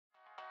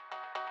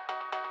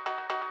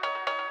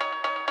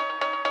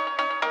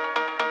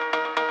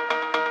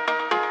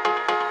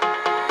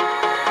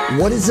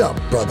What is up,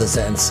 brothers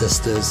and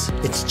sisters?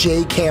 It's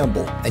Jay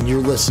Campbell, and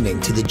you're listening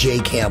to the Jay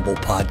Campbell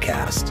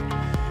Podcast.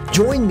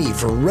 Join me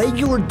for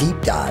regular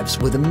deep dives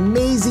with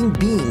amazing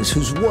beings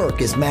whose work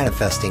is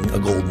manifesting a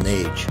golden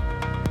age.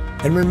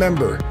 And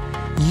remember,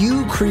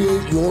 you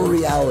create your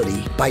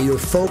reality by your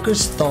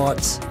focused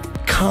thoughts,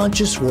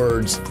 conscious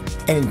words,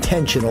 and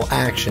intentional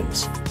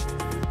actions.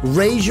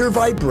 Raise your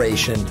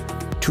vibration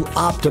to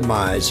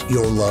optimize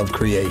your love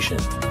creation.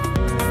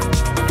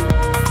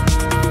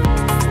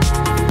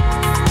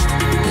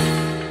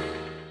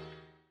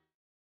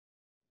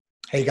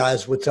 Hey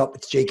guys, what's up?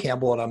 It's Jay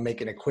Campbell, and I'm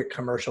making a quick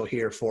commercial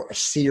here for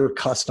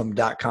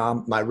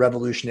𝙒𝙄𝙄 my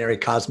revolutionary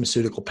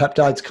cosmeceutical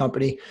peptides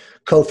company,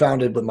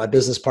 co-founded with my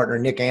business partner,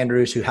 Nick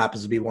Andrews, who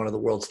happens to be one of the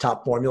world's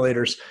top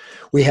formulators.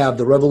 We have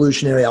the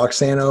revolutionary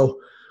𝙒𝙄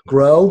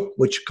𝙄𝙨,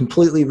 which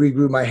completely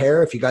regrew my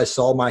hair. If you guys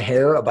saw my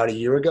hair about a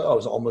year ago, I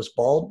was almost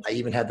bald. I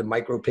even had the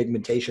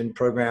micropigmentation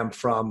program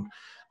from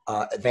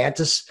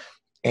Advantis.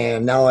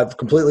 And now I've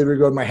completely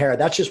regrown my hair.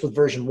 That's just with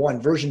version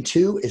 1. Version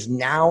 2 is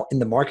now in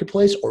the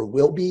marketplace, or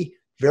will be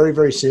very,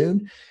 very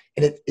soon.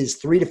 And it is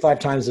 3 to 5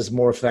 times as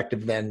more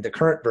effective than the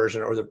current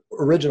version or the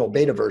original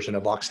beta version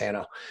of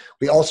𝙒𝙄.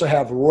 We also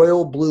have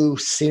royal blue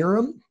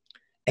serum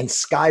and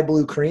sky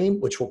blue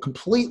cream, which will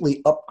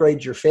completely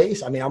upgrade your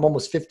face. I mean, I'm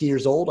almost 50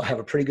 years old. I have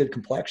a pretty good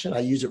complexion. I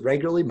use it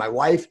regularly. My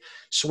wife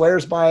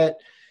swears by it.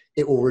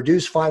 It will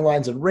reduce fine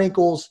lines and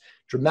wrinkles,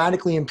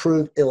 dramatically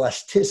improve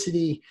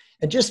elasticity,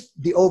 and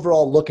just the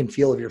overall look and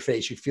feel of your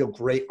face. You feel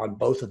great on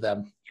both of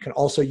them. You can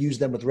also use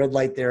them with red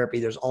light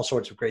therapy. There's all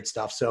sorts of great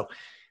stuff. So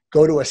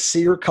go to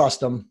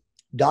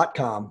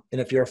𝙒𝙄𝙄custom.com.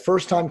 And if you're a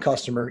first-time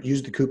customer,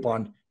 use the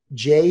coupon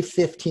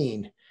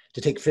J15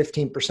 to take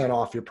 15%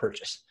 off your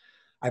purchase.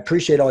 I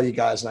appreciate all you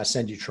guys, and I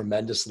send you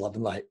tremendous love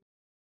and light.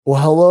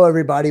 Well, hello,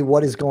 everybody.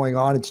 What is going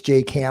on? It's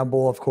Jay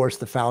Campbell, of course,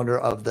 the founder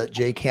of the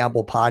Jay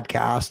Campbell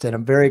Podcast. And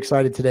I'm very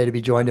excited today to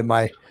be joined in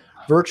my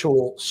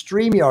virtual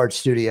StreamYard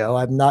studio.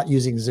 I'm not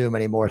using Zoom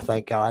anymore,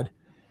 thank God.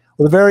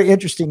 With a very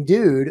interesting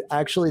dude,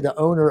 actually the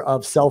owner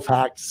of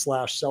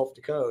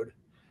𝙒𝙄𝙄/self-decode.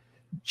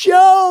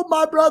 Joe,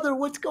 my brother,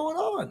 what's going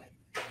on?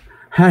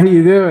 How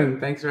you doing?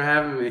 Thanks for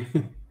having me.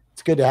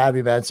 It's good to have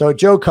you, man. So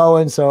Joe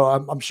Cohen, so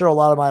I'm sure a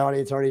lot of my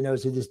audience already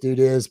knows who this dude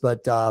is,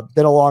 but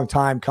been a long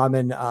time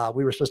coming.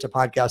 We were supposed to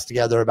podcast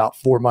together about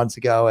 4 months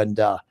ago, and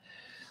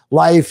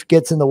life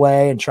gets in the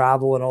way, and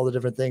travel and all the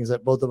different things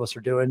that both of us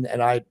are doing.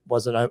 And I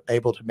wasn't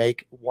able to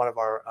make one of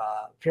our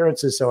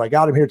appearances. So I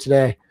got him here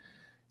today.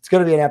 It's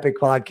going to be an epic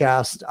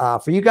podcast.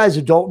 For you guys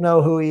who don't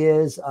know who he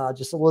is,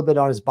 just a little bit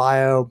on his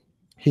bio.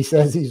 He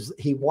says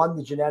he won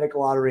the genetic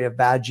lottery of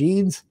bad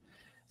genes.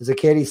 As a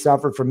kid, he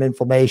suffered from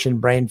inflammation,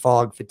 brain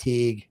fog,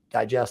 fatigue,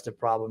 digestive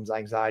problems,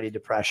 anxiety,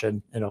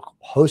 depression, and a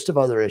host of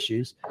other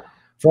issues.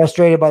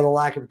 Frustrated by the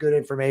lack of good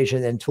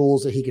information and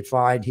tools that he could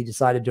find, he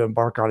decided to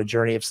embark on a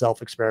journey of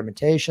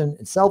self-experimentation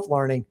and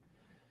self-learning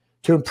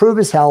to improve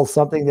his health,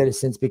 something that has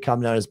since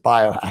become known as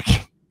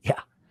biohacking.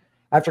 Yeah.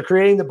 After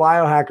creating the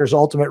biohacker's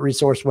ultimate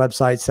resource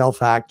website,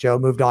 SelfHack, Joe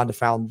moved on to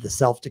found the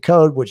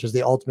𝙒𝙄𝙄, which is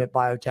the ultimate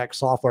biotech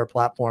software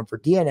platform for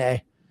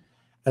DNA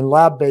and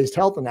lab-based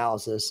health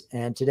analysis.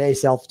 And today,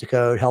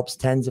 𝙒𝙄𝙄 helps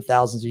tens of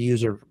thousands of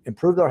users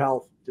improve their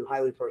health through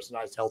highly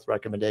personalized health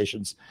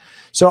recommendations.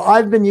 So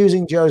I've been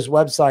using Joe's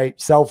website,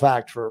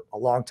 SelfHack, for a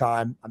long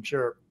time. I'm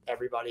sure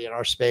everybody in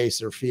our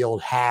space or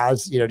field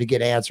has, to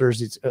get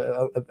answers. It's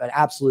an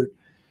absolute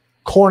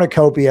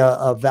cornucopia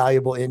of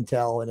valuable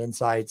intel and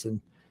insights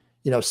and,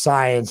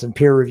 science and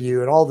peer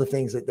review and all the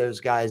things that those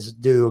guys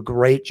do a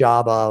great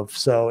job of.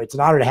 So it's an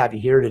honor to have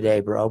you here today,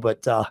 bro.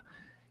 But,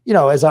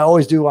 as I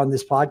always do on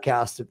this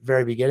podcast at the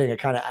very beginning, I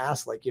kind of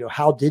ask,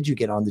 how did you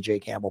get on the Jay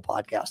Campbell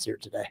podcast here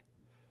today?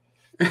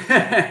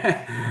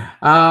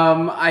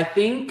 I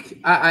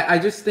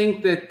just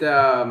think that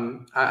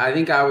I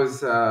think I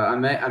was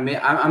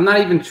I'm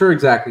not even sure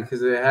exactly,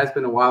 because it has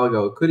been a while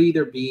ago. It could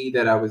either be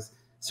that I was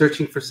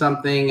searching for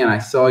something and I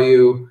saw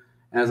you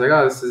and I was like,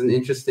 oh, this is an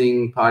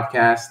interesting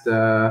podcast,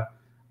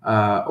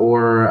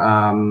 or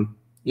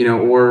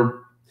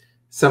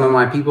some of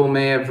my people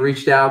may have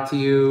reached out to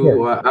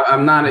you. Yeah.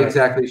 I'm not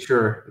exactly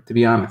sure, to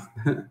be honest.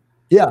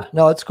 Yeah,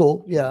 no, it's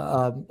cool.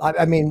 Yeah.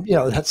 I mean,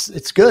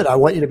 it's good. I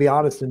want you to be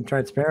honest and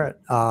transparent.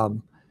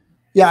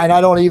 Yeah. And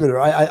I don't either.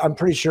 I'm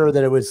pretty sure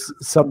that it was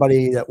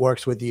somebody that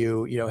works with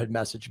you, had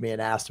messaged me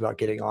and asked about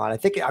getting on.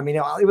 It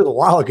was a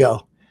while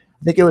ago.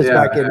 I think it was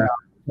back in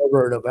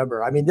October or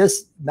November. I mean,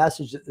 this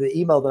message, the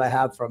email that I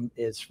have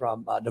is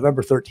from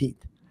November 13th.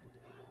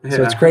 Yeah.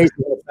 So it's crazy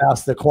how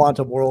fast the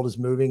quantum world is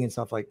moving and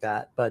stuff like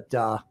that. But,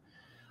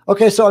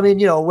 okay. So,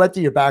 went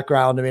through your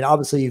background.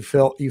 Obviously you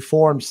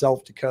formed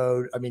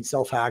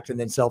SelfHacked and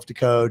then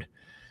𝙒𝙄𝙄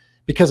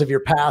because of your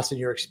past and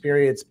your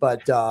experience.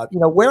 But,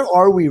 where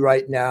are we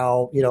right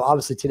now?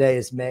 Obviously today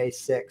is May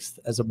 6th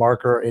as a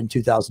marker in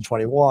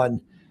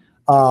 2021,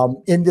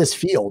 in this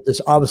field,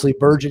 this obviously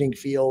burgeoning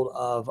field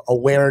of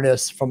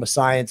awareness from a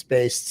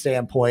science-based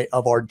standpoint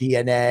of our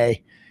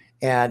DNA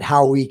and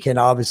how we can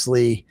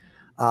obviously,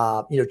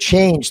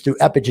 change through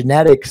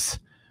epigenetics,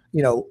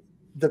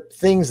 the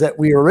things that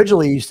we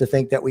originally used to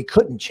think that we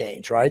couldn't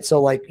change, right?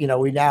 So like, you know,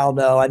 we now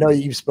know, I know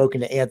you've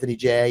spoken to Anthony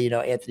J, you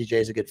know, Anthony J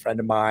is a good friend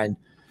of mine.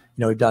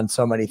 You know, we've done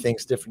so many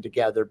things different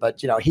together,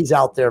 but you know, he's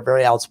out there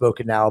very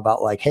outspoken now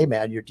about like, hey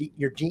man,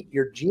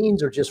 your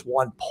genes are just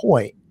one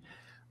point.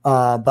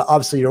 But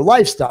obviously your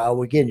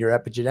lifestyle, again, your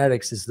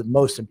epigenetics is the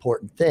most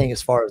important thing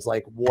as far as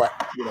like what,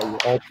 you know,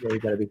 you're ultimately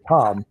going to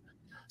become.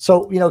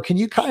 So, you know, can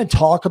you kind of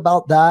talk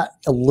about that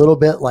a little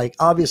bit? Like,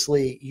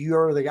 obviously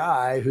you're the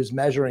guy who's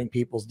measuring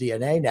people's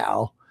DNA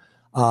now,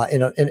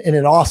 in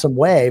an awesome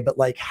way, but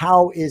like,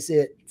 how is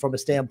it from a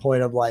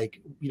standpoint of like,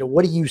 you know,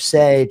 what do you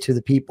say to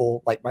the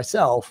people like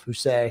myself who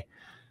say,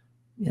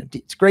 you know,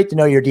 it's great to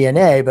know your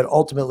DNA, but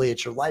ultimately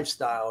it's your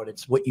lifestyle and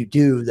it's what you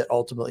do that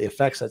ultimately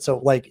affects it. So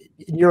like,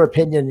 in your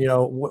opinion, you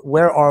know,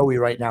 where are we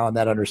right now in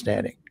that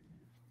understanding?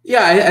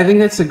 Yeah, I think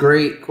that's a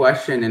great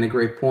question and a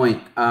great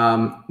point.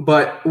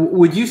 But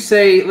would you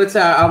say, let's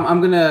say I'm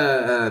going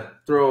to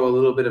throw a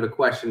little bit of a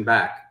question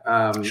back.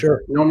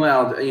 Sure. Normally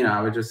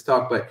I would just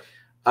talk, but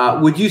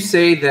would you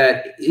say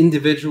that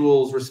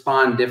individuals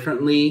respond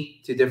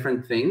differently to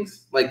different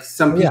things? Like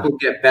some people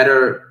get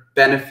better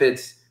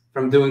benefits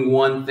from doing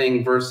one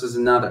thing versus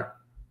another?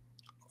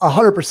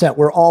 100%.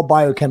 We're all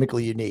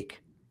biochemically unique.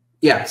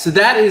 Yeah, so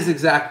that is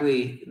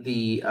exactly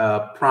the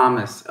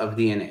promise of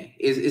DNA.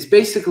 Is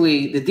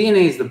basically the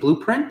DNA is the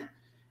blueprint,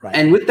 right?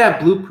 And with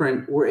that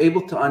blueprint, we're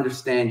able to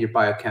understand your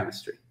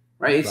biochemistry,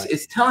 right?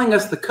 It's telling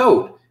us the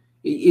code.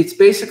 It's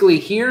basically,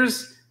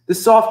 here's the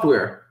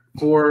software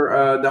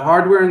for the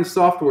hardware and the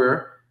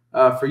software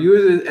for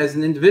you as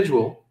an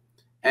individual,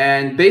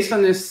 and based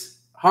on this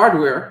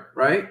hardware,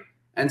 right,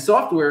 and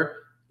software,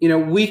 you know,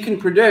 we can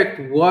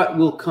predict what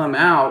will come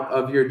out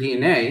of your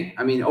DNA.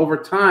 I mean, over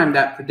time,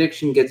 that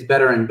prediction gets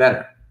better and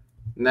better.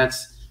 And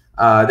that's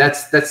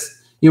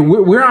you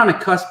know, we're on a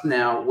cusp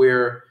now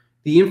where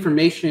the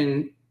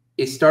information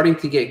is starting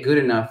to get good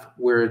enough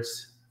where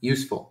it's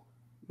useful.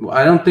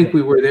 I don't think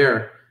we were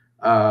there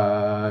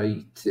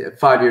 5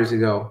 years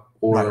ago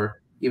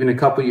or even a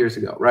couple years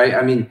ago, right?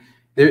 I mean,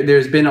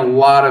 there's been a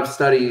lot of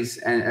studies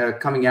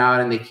coming out,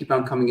 and they keep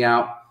on coming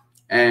out.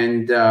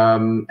 And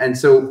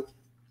so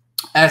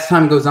as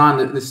time goes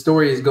on, the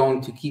story is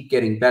going to keep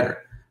getting better.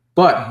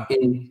 But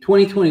in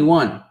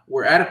 2021,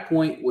 we're at a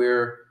point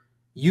where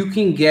you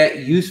can get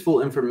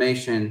useful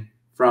information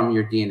from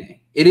your DNA.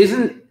 It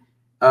isn't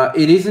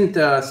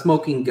a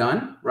smoking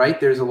gun, right?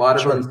 There's a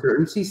lot of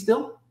uncertainty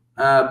still,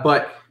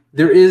 but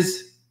there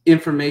is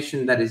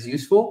information that is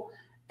useful.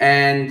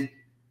 And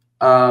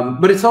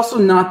but it's also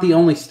not the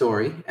only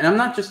story. And I'm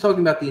not just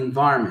talking about the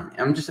environment.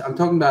 I'm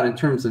talking about in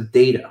terms of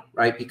data,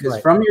 right? Because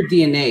from your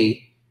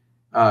DNA,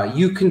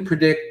 you can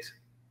predict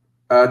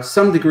to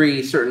some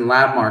degree certain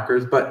lab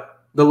markers, but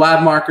the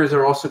lab markers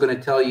are also going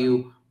to tell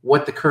you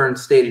what the current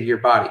state of your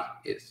body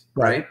is,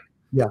 right?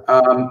 Yeah.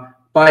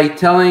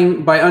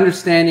 By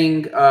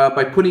understanding,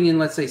 by putting in,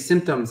 let's say,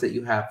 symptoms that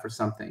you have for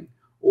something,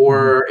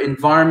 or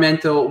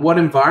what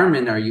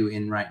environment are you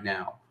in right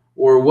now,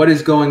 or what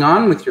is going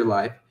on with your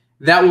life,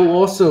 that will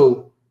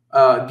also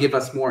give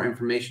us more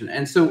information.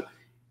 And so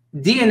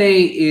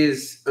DNA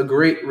is a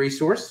great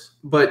resource,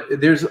 but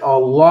there's a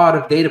lot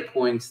of data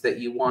points that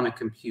you want to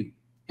compute.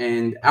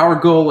 And our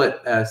goal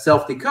at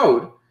Self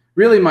Decode,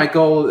 really my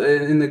goal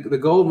and the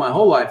goal of my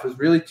whole life was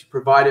really to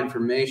provide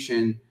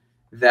information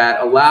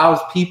that allows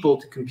people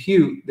to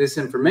compute this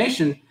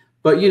information.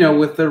 But, you know,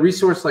 with a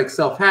resource like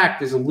Self-Hack,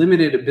 there's a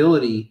limited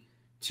ability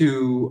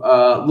to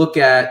look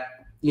at,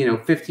 you know,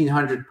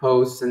 1,500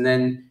 posts, and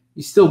then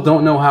you still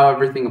don't know how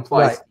everything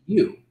applies to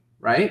you.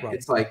 Right?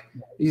 It's like,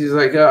 he's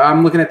like,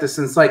 I'm looking at this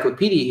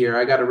encyclopedia here.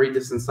 I got to read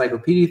this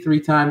encyclopedia 3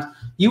 times.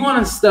 You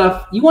want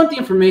the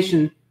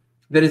information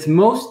that is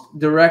most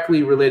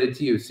directly related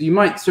to you. So you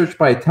might search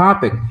by a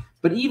topic,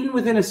 but even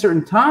within a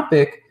certain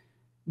topic,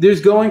 there's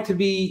going to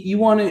be, you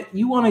want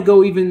to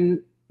go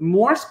even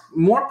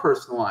more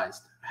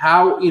personalized.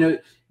 How, you know,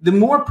 the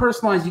more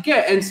personalized you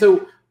get. And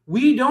so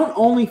we don't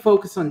only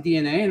focus on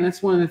DNA, and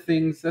that's one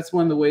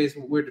of the ways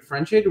we're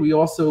differentiated. We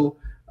also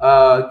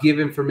give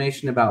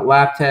information about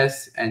lab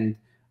tests and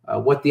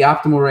what the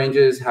optimal range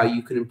is, how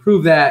you can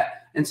improve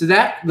that. And so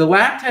the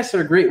lab tests are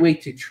a great way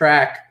to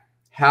track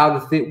how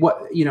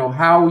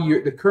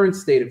the current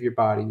state of your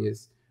body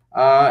is.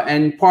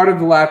 And part of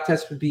the lab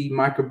test would be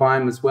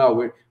microbiome as well.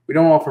 We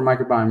don't offer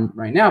microbiome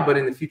right now, but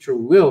in the future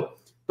we will.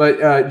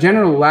 But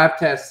general lab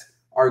tests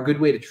are a good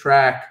way to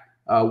track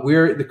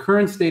where the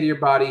current state of your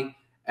body.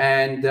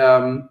 And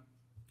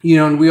you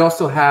know, and we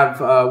also have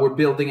we're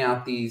building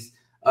out these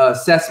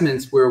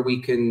assessments where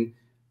we can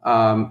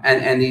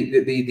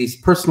these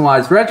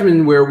personalized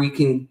regimen where we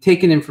can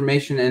take in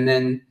information and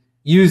then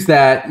use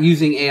that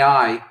using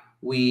AI.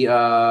 We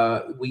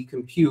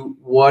compute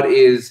what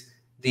is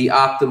the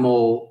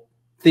optimal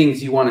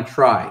things you want to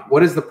try.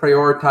 What is the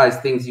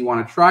prioritized things you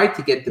want to try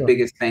to get the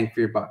biggest bang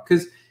for your buck?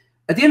 Because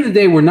at the end of the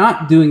day, we're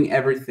not doing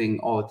everything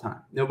all the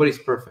time. Nobody's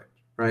perfect,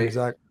 right?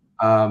 Exactly.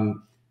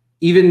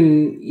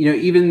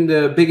 Even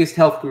the biggest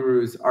health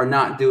gurus are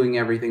not doing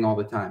everything all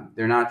the time.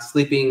 They're not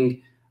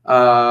sleeping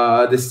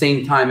the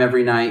same time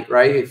every night,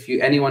 right?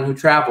 Anyone who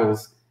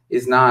travels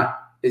is not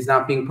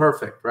being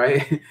perfect,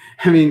 right?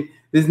 I mean,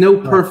 there's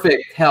no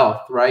perfect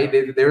health, right?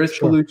 There is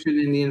pollution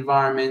in the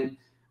environment.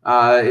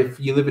 If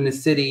you live in a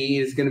city,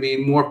 there's going to be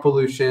more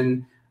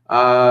pollution.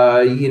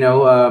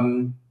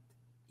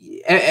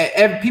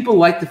 People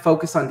like to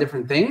focus on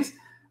different things.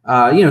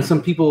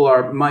 Some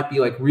people might be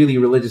like really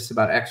religious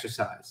about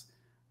exercise.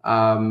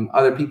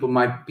 Other people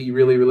might be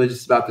really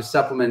religious about their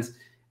supplements.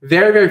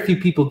 Very, very few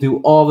people do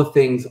all the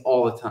things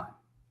all the time.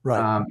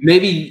 Right.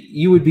 Maybe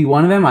you would be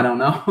one of them. I don't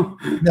know.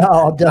 No,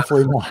 I'm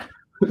definitely not.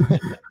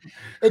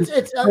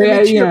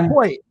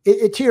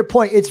 To your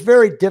point, it's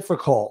very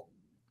difficult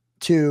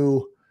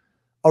to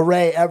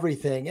array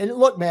everything. And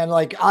look, man,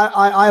 like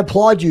I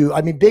applaud you.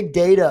 I mean, big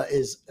data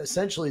is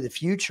essentially the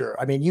future.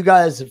 I mean, you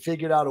guys have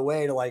figured out a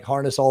way to like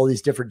harness all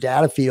these different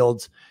data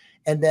fields.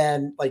 And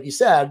then, like you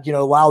said,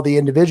 allow the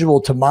individual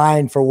to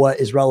mine for what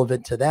is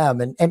relevant to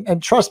them.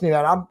 And trust me,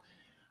 man,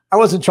 I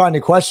wasn't trying to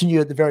question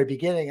you at the very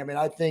beginning. I mean,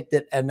 I think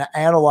that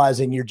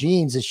analyzing your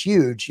genes is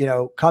huge,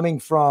 coming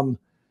from,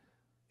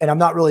 and I'm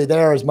not really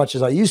there as much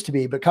as I used to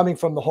be, but coming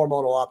from the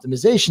hormonal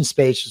optimization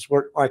space is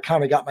where I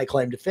kind of got my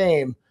claim to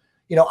fame.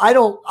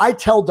 I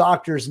tell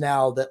doctors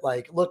now that,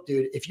 like, look,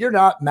 dude, if you're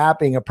not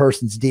mapping a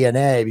person's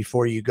DNA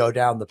before you go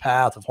down the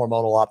path of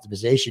hormonal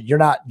optimization, you're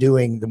not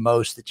doing the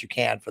most that you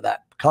can for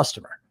that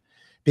customer,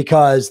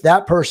 because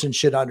that person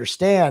should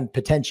understand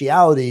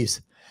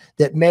potentialities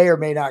that may or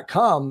may not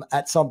come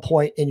at some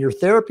point in your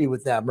therapy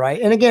with them.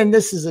 Right. And again,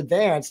 this is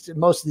advanced.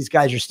 Most of these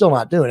guys are still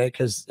not doing it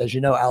because, as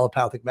you know,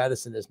 allopathic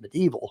medicine is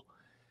medieval.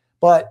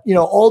 But,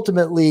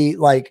 ultimately,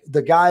 like,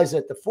 the guys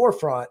at the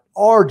forefront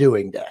are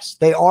doing this.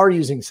 They are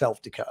using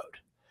self-decode.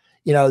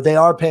 They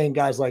are paying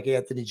guys like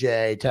Anthony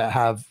J to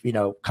have,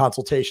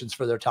 consultations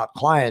for their top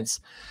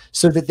clients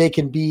so that they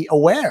can be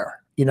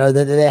aware, that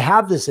they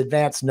have this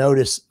advanced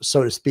notice,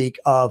 so to speak,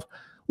 of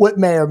what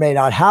may or may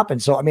not happen.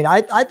 So, I mean,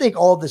 I think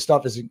all of this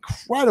stuff is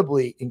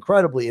incredibly,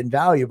 incredibly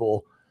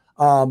invaluable.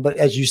 But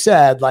as you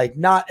said, like,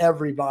 not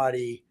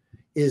everybody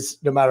is,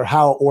 no matter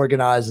how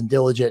organized and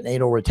diligent and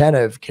anal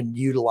retentive, can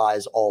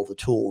utilize all the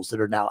tools that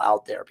are now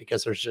out there,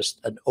 because there's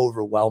just an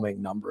overwhelming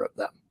number of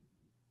them.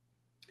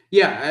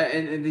 Yeah.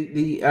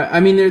 And I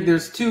mean,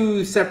 there's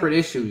two separate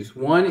issues.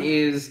 One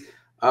is,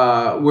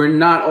 we're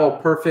not all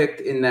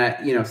perfect in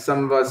that,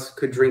 some of us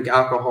could drink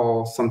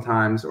alcohol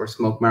sometimes or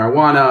smoke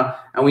marijuana,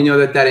 and we know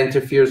that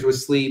interferes with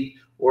sleep.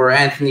 Or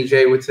Anthony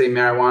J would say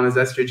marijuana is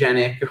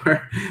estrogenic,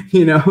 or,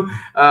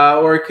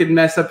 or it could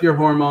mess up your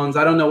hormones.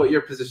 I don't know what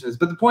your position is,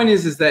 but the point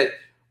is that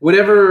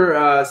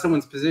whatever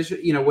someone's position,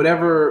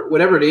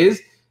 whatever it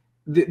is,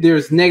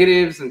 there's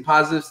negatives and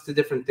positives to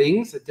different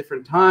things at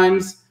different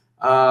times.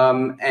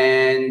 So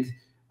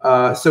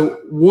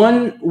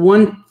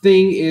one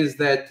thing is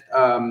that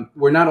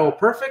we're not all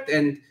perfect,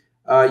 and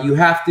you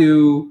have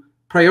to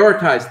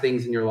prioritize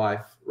things in your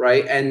life.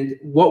 Right. And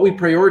what we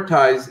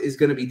prioritize is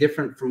going to be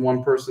different from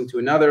one person to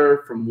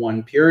another, from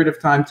one period of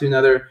time to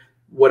another.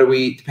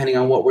 Depending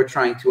on what we're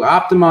trying to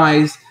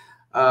optimize.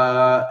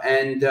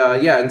 And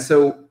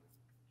so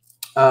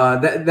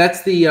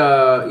that's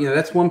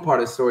that's one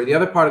part of the story. The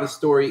other part of the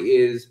story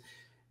is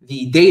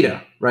the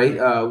data, right?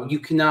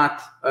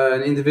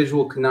 An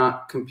individual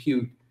cannot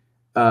compute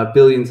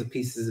billions of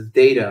pieces of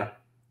data.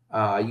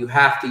 You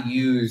have to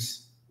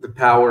use the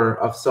power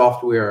of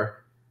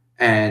software,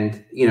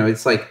 and, I mean,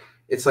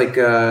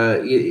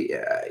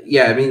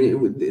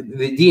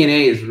 the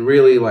DNA is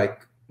really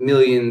like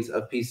millions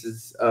of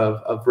pieces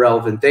of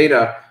relevant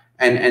data,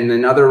 and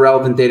then other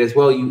relevant data as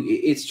well.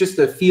 It's just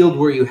a field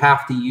where you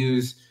have to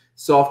use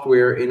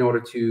software in order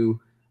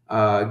to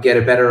get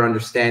a better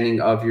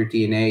understanding of your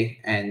DNA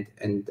and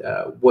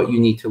what you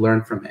need to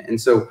learn from it. And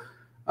so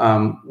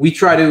we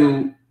try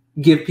to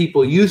give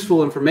people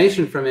useful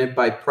information from it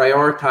by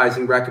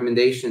prioritizing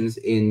recommendations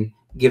in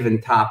given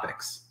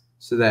topics,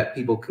 so that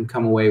people can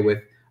come away with,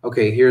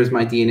 okay, here's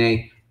my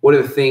DNA. What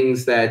are the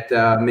things that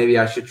maybe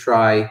I should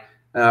try?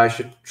 I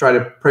should try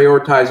to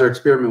prioritize or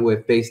experiment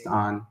with based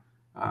on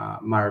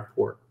my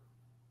report.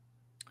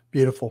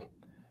 Beautiful.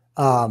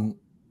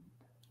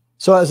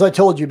 So as I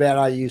told you, man,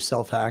 I use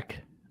Self-Hack.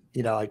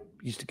 I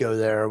used to go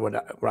there when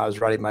I was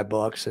writing my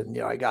books, and,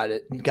 I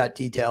got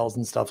details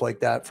and stuff like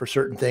that for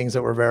certain things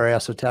that were very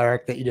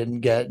esoteric that you didn't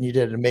get. And you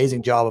did an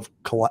amazing job of,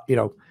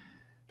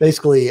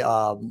 basically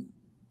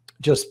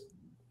just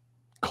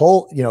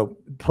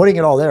putting it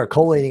all there,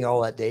 collating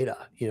all that data,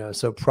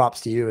 so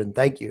props to you and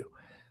thank you.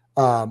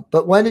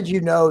 But when did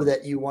you know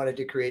that you wanted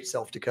to create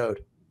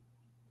Self-Decode?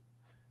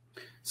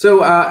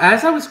 So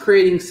as I was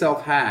creating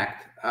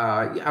Self-Hacked,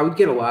 I would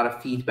get a lot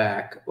of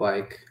feedback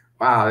like,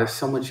 wow, there's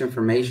so much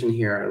information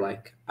here.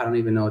 Like, I don't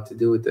even know what to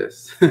do with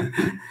this. And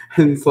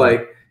it's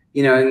like,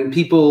 and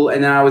people,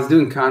 and then I was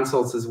doing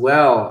consults as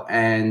well.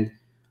 And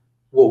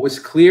what was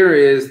clear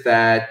is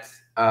that,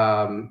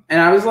 and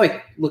I was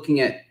like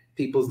looking at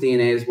people's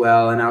DNA as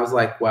well. And I was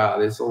like, wow,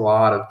 there's a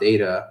lot of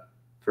data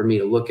for me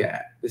to look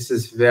at. This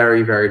is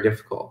very, very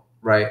difficult.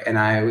 Right. And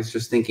I was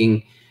just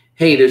thinking,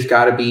 hey, there's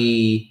got to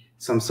be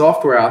some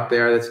software out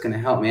there that's going to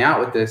help me out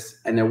with this.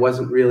 And there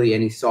wasn't really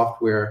any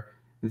software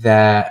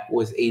that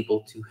was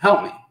able to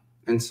help me.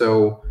 And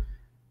so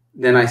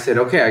then I said,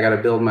 okay, I got to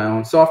build my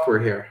own software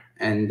here.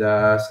 And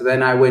so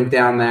then I went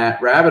down that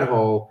rabbit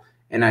hole,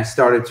 and I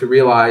started to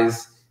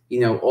realize,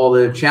 all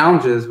the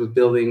challenges with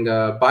building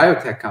a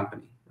biotech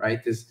company, right?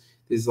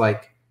 There's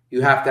like,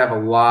 you have to have a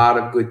lot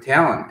of good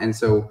talent. And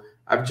so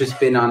I've just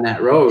been on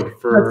that road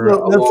for a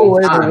long time. That's the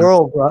way of the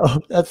world, bro.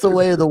 That's the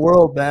way of the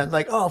world, man.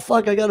 Like, oh,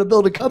 fuck, I got to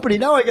build a company.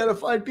 Now I got to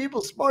find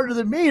people smarter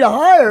than me to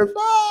hire.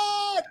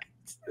 Fuck.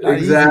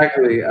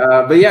 Exactly.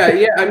 But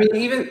yeah. I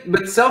mean,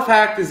 but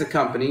Self-Hacked is a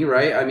company,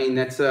 right? I mean,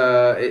 it's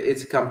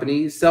a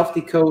company.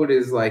 Self-Decode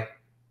is like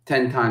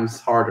 10 times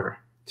harder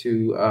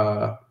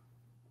to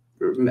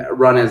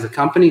run as a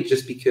company,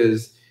 just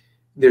because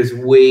there's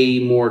way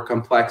more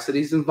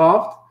complexities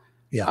involved.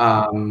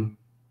 Yeah.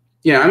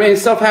 I mean,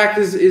 Self-Hacked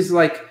is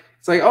like,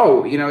 it's like,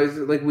 oh, it's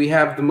like we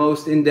have the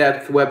most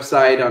in-depth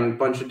website on a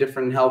bunch of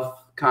different health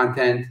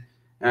content.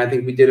 And I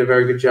think we did a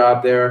very good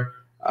job there.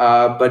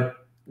 But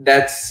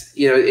that's,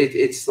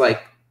 it's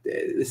like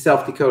the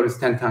Self-Decode is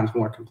 10 times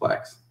more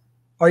complex.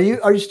 Are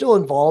you still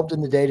involved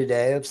in the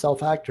day-to-day of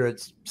Self-Hacked, or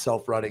it's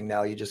self-running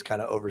now? You just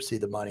kind of oversee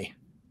the money?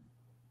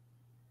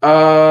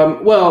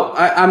 Well,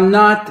 I'm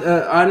not,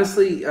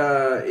 honestly,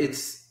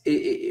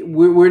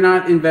 we're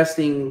not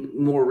investing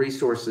more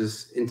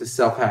resources into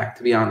Self-Hacked,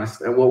 to be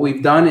honest. And what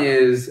we've done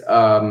is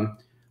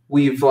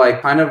we've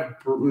like kind of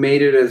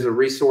made it as a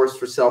resource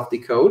for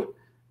Self-Decode,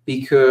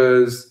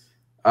 because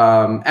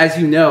as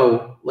you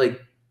know, like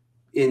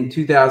in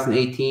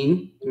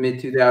 2018, mid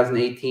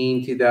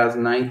 2018,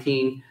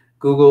 2019,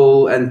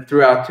 Google, and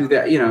throughout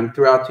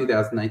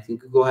 2019,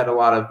 Google had a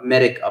lot of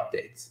medic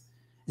updates.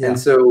 Yeah. And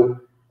so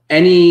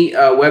any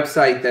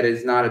website that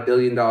is not $1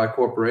 billion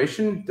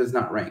corporation does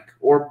not rank,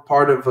 or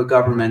part of a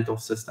governmental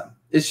system.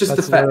 It's just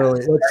a fact.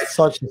 That's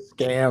such a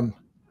scam.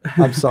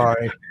 I'm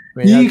sorry. I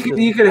mean,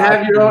 you could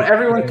have your own.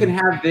 Everyone can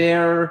have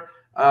their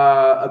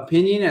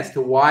opinion as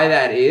to why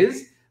that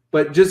is.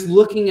 But just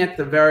looking at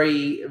the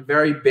very,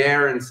 very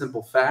bare and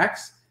simple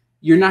facts,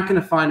 you're not going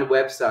to find a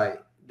website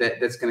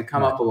that's going to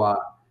come up a lot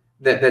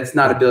that's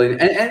not $1 billion.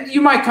 And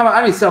you might come up.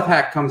 I mean,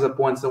 Self-Hacked comes up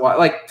once in a while.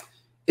 Like,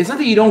 it's not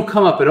that you don't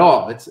come up at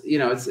all. It's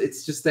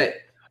it's just that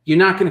you're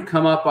not going to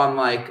come up on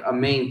like a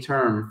main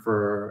term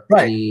for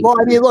right. Well,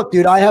 I mean, look,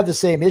 dude, I have the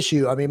same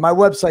issue. I mean, my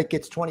website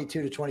gets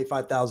 22 to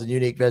 25,000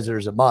 unique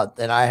visitors a month,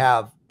 and I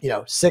have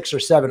 6 or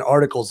 7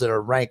 articles that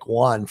are rank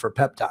 1 for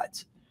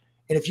peptides.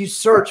 And if you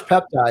search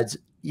peptides,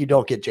 you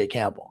don't get Jay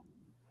Campbell.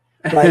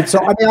 Right. So,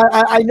 I mean,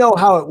 I know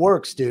how it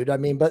works, dude. I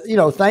mean, but,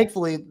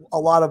 thankfully, a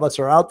lot of us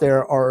are out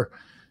there are,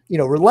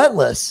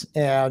 relentless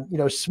and,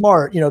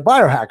 smart,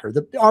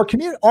 biohacker,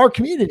 our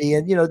community,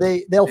 and,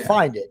 they'll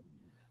find it.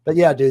 But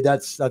yeah, dude,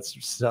 that's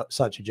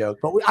such a joke.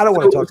 But I don't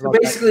want to talk about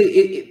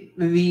basically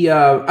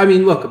that. I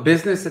mean, look, a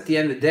business at the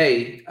end of the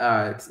day,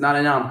 it's not a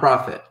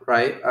nonprofit,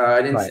 right?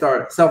 I didn't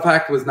start.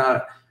 Self-Hacked was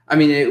not. I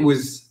mean, it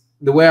was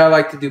the way I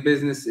like to do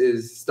business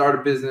is start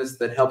a business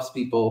that helps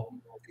people.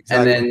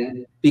 Exactly. And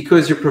then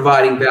because you're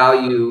providing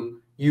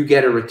value, you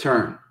get a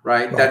return,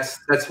 right? That's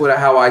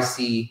how I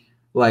see,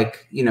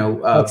 like,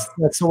 that's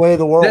the way of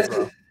the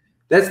world.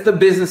 That's the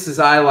businesses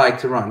I like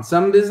to run.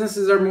 Some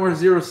businesses are more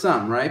zero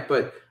sum, right?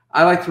 But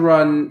I like to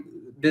run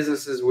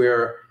businesses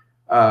where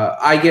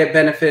I get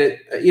benefit.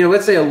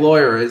 Let's say a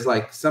lawyer is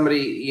like somebody,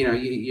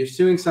 you're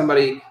suing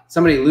somebody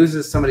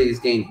loses, somebody is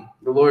gaining.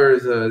 The lawyer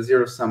is a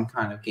zero sum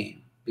kind of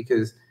game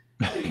because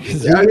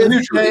usually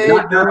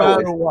no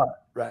matter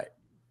what, right?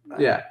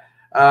 Yeah.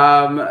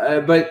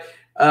 But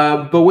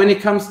when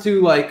it comes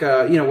to like,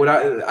 what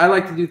I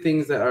like to do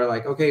things that are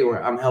like, okay,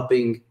 where I'm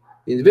helping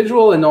the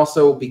individual, and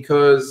also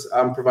because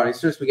I'm providing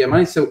service, we get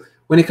money. So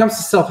when it comes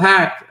to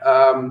Self-Hacked,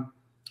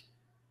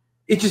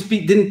 it just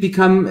didn't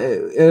become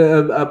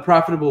a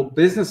profitable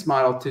business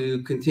model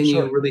to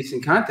continue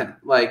releasing content.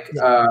 Like,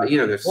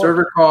 there's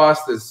server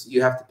costs,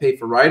 you have to pay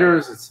for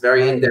writers. It's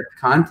very in-depth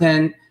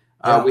content.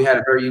 We had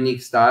a very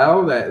unique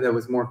style that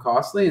was more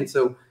costly. And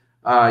so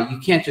you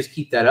can't just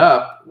keep that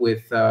up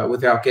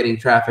without getting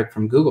traffic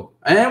from Google.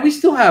 And we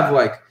still have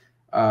like,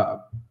 I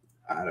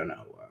don't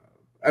know.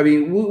 I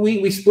mean,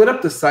 we split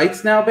up the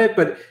sites now a bit,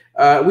 but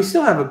we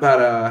still have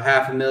about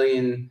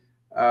 500,000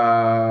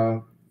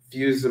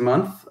 views a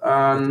month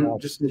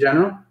just in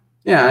general.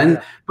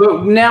 Yeah.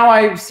 But now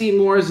I see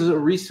more as a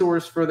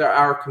resource for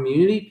our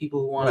community,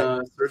 people who want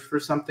to search for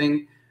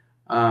something.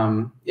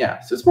 So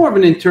it's more of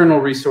an internal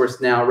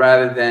resource now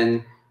rather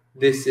than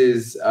this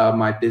is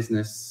my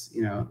business.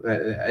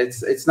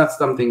 It's not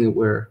something that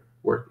we're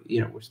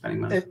spending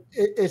money.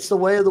 It's the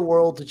way of the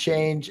world to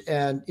change,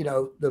 and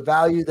the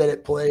value that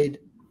it played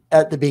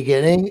at the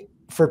beginning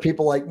for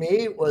people like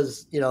me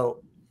was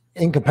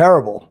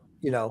incomparable.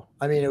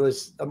 I mean, it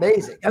was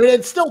amazing. I mean,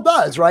 it still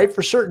does, right,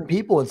 for certain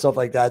people and stuff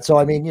like that. So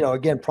I mean,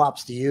 again,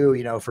 props to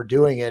you, for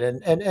doing it,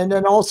 and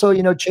then also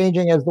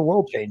changing as the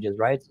world changes,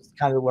 right? It's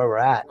kind of where we're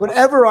at.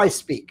 Whenever I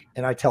speak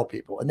and I tell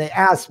people, and they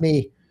ask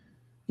me,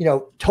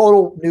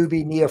 total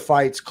newbie,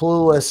 neophytes,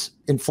 clueless,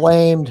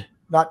 inflamed,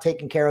 not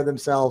taking care of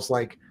themselves.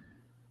 Like,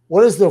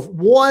 what is the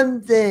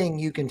one thing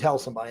you can tell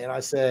somebody? And I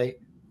say,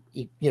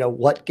 you know,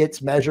 what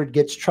gets measured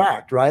gets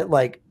tracked, right?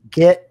 Like,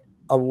 get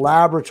a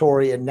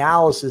laboratory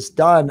analysis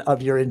done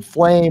of your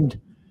inflamed,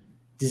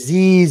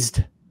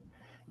 diseased,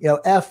 you know,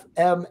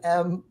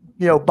 FMM,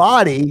 you know,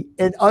 body,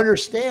 and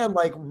understand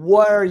like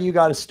where you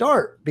got to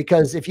start.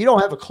 Because if you don't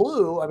have a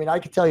clue, I mean, I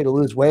can tell you to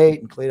lose weight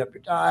and clean up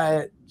your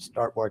diet,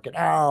 start working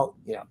out,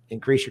 you know,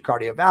 increase your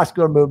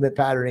cardiovascular movement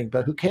patterning,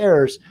 but who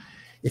cares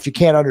if you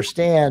can't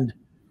understand,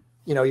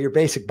 you know, your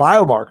basic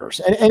biomarkers.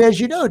 And as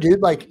you know,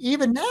 dude, like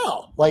even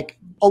now, like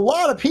a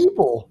lot of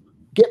people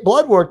get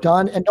blood work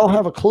done and don't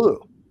have a clue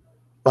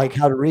like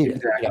how to read it.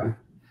 Exactly. You know?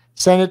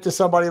 Send it to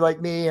somebody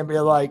like me and be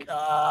like,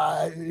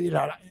 you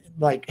know,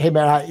 like, hey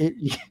man,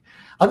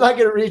 I'm not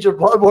going to read your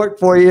blood work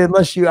for you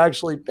unless you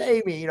actually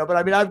pay me, you know. But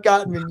I mean, I've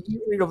gotten,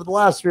 you know, over the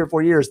last 3 or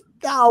 4 years,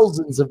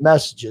 thousands of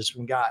messages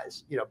from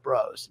guys, you know,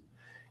 bros,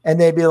 and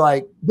they'd be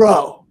like,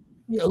 bro,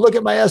 you know, look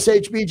at my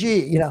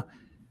SHBG, you know.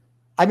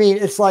 I mean,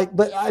 it's like,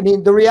 but I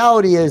mean, the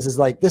reality is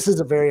like, this is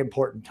a very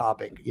important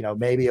topic, you know,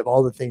 maybe of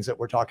all the things that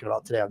we're talking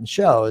about today on the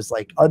show is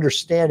like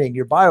understanding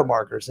your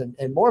biomarkers and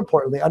more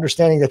importantly,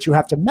 understanding that you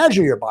have to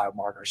measure your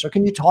biomarkers. So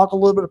can you talk a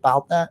little bit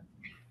about that?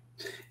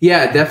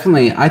 Yeah,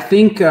 definitely. I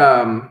think,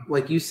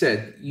 like you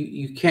said,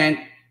 you can't,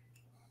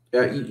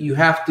 you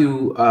have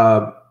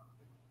to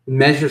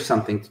measure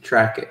something to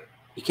track it.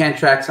 You can't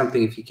track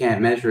something if you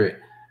can't measure it.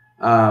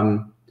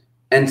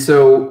 And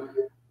so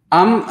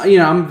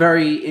I'm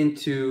very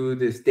into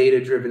this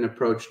data-driven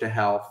approach to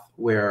health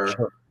where,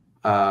 sure.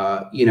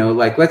 You know,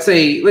 like let's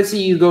say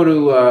you go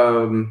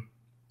to,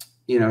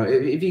 you know,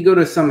 if you go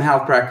to some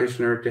health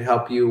practitioner to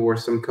help you or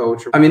some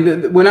coach. I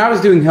mean, when I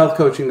was doing health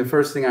coaching, the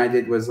first thing I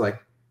did was like,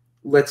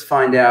 let's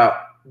find out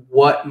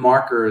what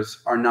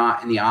markers are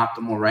not in the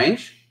optimal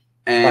range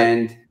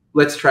and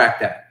let's track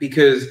that,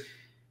 because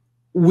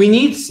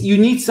you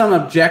need some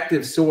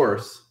objective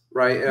source.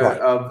 Right.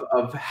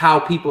 Of how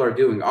people are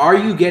doing. Are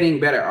you getting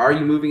better? Are you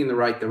moving in the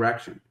right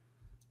direction?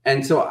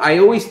 And so I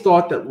always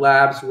thought that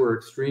labs were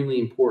extremely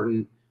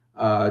important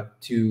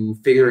to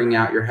figuring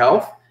out your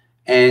health.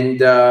 And,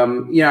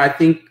 you know, I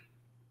think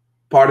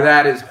part of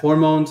that is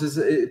hormones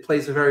it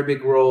plays a very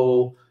big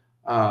role.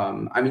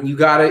 I mean, you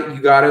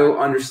gotta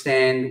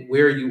understand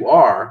where you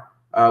are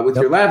with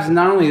your labs. And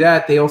not only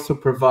that, they also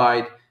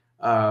provide,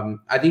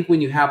 I think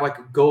when you have like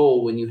a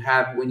goal, when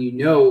you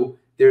know,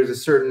 there's a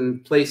certain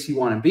place you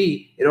want to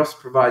be, it also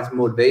provides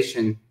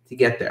motivation to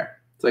get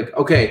there. It's like,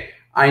 okay,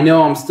 I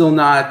know I'm still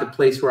not at the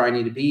place where I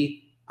need to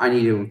be. I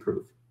need to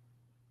improve.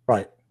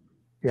 Right.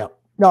 Yeah.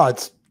 No,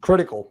 it's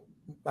critical.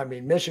 I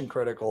mean, mission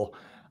critical.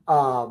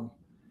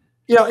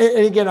 You know,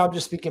 and again, I'm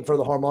just speaking for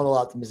the hormonal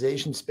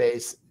optimization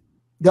space.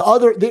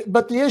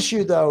 But the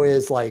issue though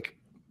is like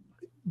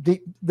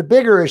the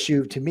bigger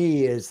issue to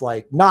me is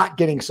like not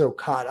getting so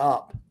caught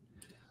up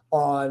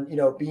on, you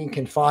know, being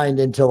confined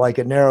into like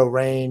a narrow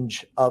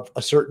range of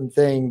a certain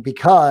thing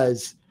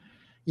because,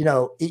 you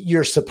know,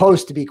 you're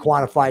supposed to be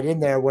quantified in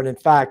there when in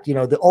fact, you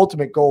know, the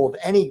ultimate goal of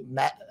any, you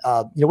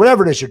know,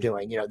 whatever it is you're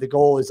doing, you know, the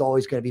goal is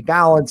always going to be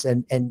balance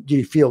and do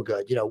you feel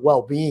good, you know,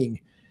 well-being.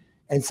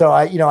 And so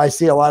I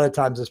see a lot of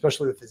times,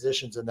 especially with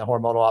physicians in the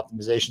hormonal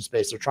optimization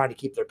space, they're trying to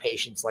keep their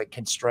patients like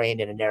constrained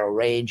in a narrow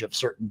range of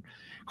certain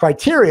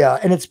criteria.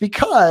 And it's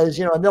because,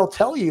 you know, and they'll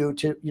tell you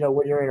to, you know,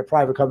 when you're in a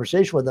private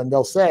conversation with them,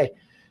 they'll say,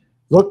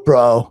 look,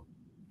 bro,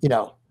 you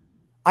know,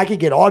 I could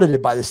get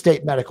audited by the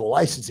state medical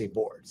licensing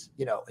boards,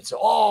 you know, and so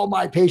all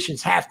my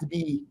patients have to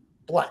be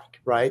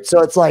blank, right?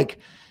 So it's like,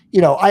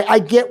 you know, I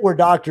get where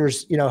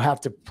doctors, you know, have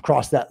to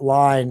cross that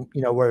line,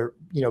 you know, where,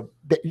 you know,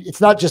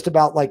 it's not just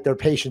about like their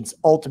patient's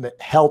ultimate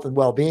health and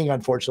well-being.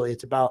 Unfortunately,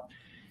 it's about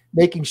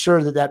making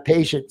sure that that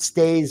patient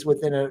stays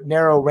within a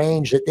narrow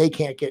range that they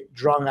can't get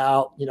drung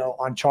out, you know,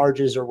 on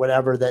charges or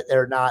whatever, that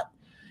they're not,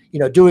 you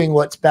know, doing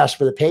what's best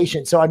for the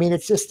patient. So, I mean,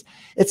 it's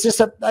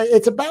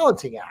a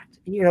balancing act.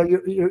 You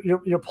know,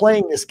 you're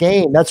playing this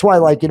game. That's why,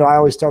 like, you know, I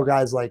always tell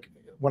guys, like,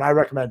 when I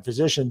recommend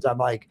physicians, I'm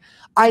like,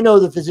 I know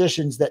the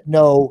physicians that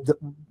know that,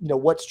 you know,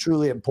 what's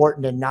truly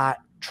important and not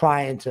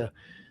trying to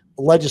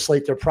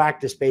legislate their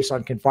practice based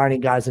on confining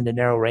guys into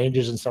narrow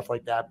ranges and stuff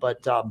like that.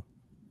 But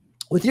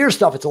with your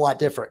stuff, it's a lot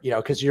different, you know,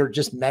 because you're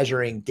just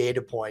measuring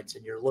data points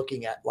and you're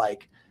looking at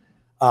like,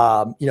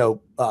 you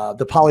know,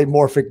 the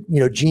polymorphic, you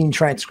know, gene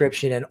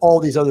transcription and all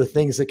these other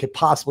things that could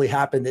possibly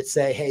happen that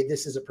say, hey,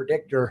 this is a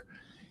predictor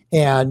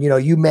and, you know,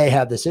 you may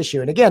have this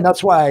issue. And again,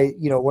 that's why,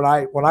 you know, when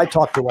I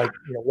talk to like,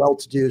 you know,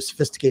 well-to-do,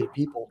 sophisticated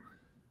people,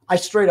 I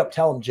straight up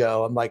tell them,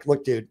 Joe, I'm like,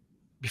 look, dude,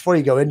 before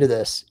you go into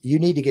this, you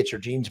need to get your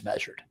genes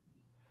measured.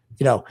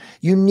 You know,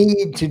 you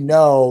need to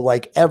know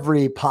like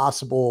every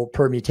possible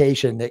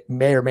permutation that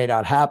may or may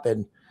not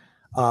happen.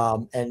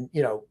 And,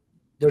 you know,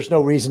 there's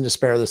no reason to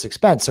spare this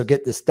expense. So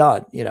get this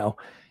done, you know.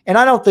 And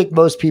I don't think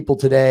most people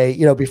today,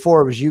 you know,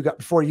 before you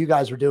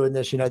guys were doing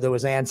this, you know, there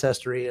was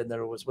Ancestry and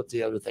there was, what's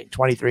the other thing?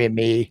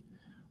 23andMe,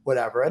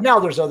 whatever. And now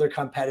there's other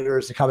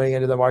competitors coming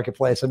into the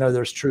marketplace. I know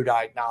there's True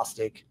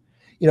Diagnostic,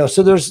 you know,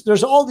 so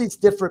there's all these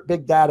different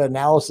big data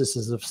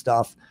analyses of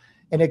stuff.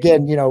 And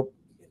again, you know,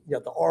 you know,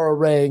 the Aura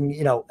Ring,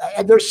 you know,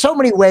 and there's so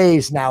many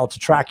ways now to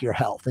track your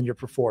health and your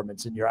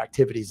performance and your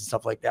activities and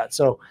stuff like that.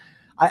 So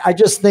I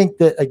just think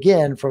that,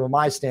 again, from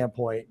my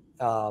standpoint,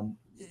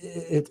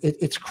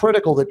 it's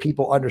critical that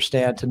people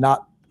understand to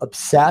not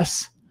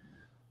obsess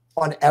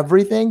on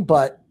everything,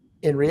 but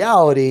in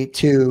reality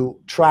to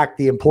track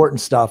the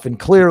important stuff. And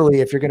clearly,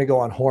 if you're going to go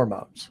on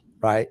hormones,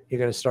 right, you're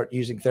going to start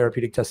using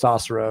therapeutic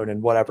testosterone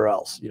and whatever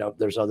else, you know,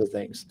 there's other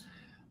things,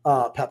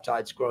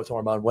 peptides, growth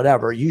hormone,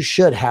 whatever, you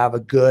should have a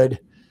good,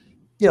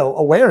 you know,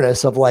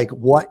 awareness of like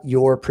what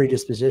your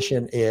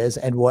predisposition is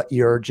and what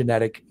your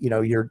genetic, you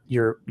know, your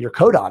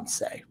codons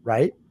say,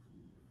 right?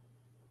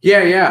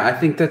 Yeah, I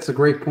think that's a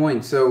great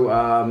point. So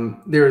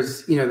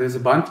there's a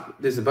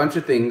bunch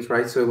of things,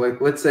 right? So like,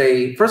 let's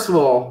say, first of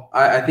all,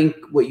 I think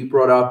what you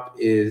brought up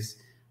is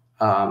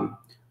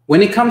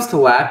when it comes to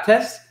lab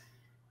tests,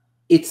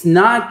 it's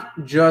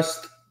not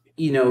just,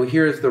 you know,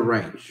 here's the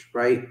range,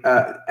 right?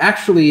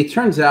 Actually, it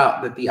turns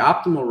out that the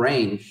optimal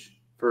range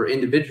for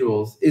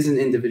individuals is an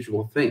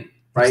individual thing,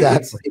 right?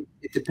 Exactly.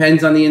 It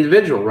depends on the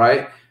individual,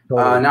 right?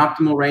 Totally. An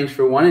optimal range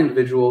for one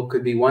individual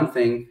could be one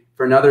thing.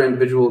 For another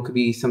individual, it could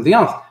be something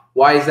else.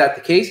 Why is that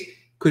the case?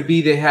 Could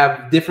be they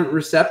have different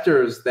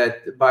receptors,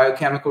 that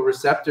biochemical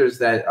receptors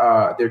that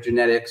their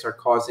genetics are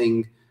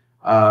causing,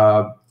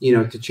 you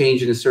know, to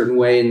change in a certain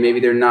way, and maybe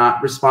they're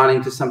not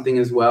responding to something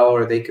as well,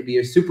 or they could be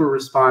a super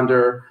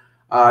responder.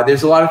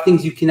 There's a lot of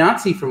things you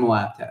cannot see from a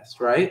lab test,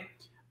 right?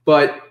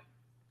 But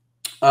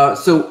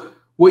so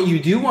what you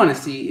do want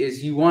to see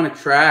is you want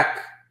to track.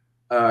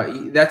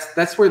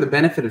 That's where the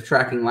benefit of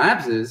tracking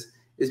labs is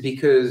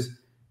because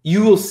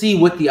you will see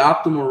what the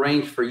optimal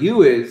range for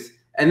you is.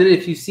 And then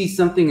if you see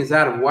something is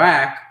out of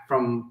whack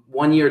from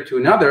one year to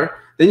another,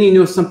 then you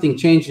know something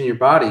changed in your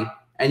body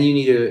and you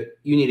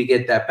need to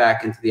get that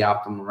back into the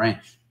optimal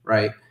range,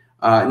 right?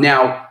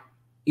 Now,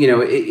 you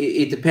know,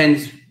 it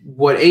depends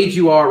what age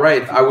you are,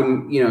 right? I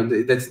wouldn't, you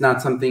know, that's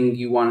not something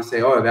you want to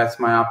say, oh, that's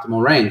my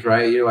optimal range,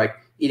 right? You're like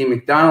eating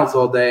McDonald's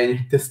all day and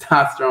your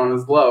testosterone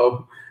is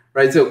low,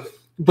 right? So,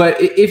 but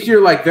if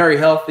you're like very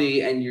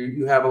healthy and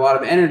you have a lot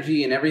of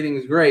energy and everything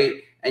is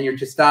great, and your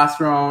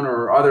testosterone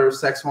or other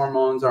sex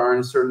hormones are in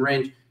a certain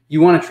range,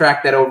 you want to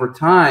track that over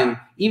time,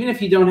 even if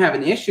you don't have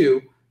an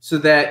issue, so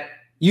that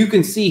you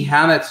can see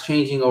how that's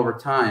changing over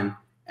time.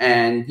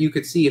 And you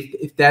could see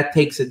if that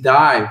takes a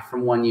dive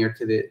from one year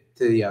to the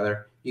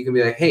other, you can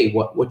be like, hey,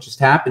 what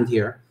just happened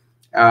here?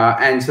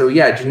 And so,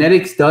 yeah,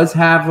 genetics does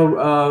have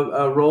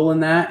a role in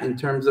that in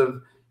terms of,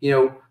 you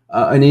know,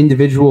 an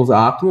individual's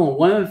optimal.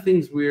 One of the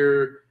things we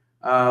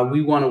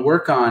want to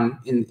work on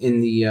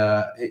in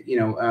the, you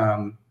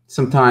know,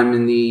 sometime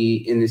in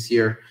this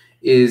year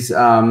is, you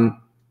know,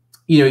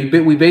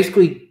 we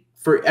basically,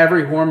 for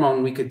every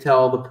hormone, we could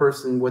tell the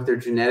person what their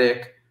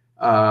genetic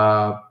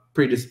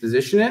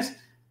predisposition is.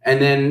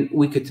 And then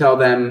we could tell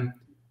them,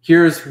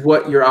 here's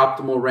what your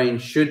optimal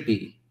range should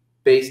be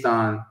based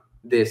on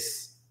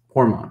this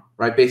hormone,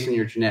 right? Based on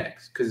your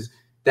genetics, because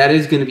that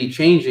is going to be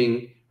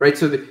changing, right?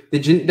 So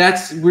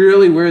that's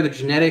really where the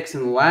genetics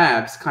and the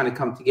labs kind of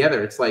come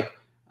together. It's like,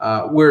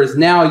 whereas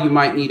now you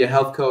might need a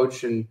health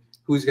coach and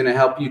who's going to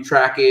help you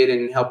track it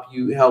and help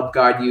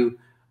guide you.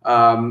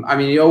 I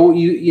mean,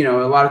 you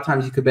know, a lot of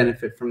times you could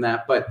benefit from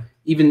that, but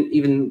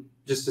even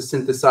just to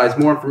synthesize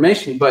more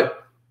information.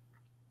 But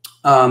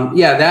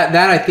yeah,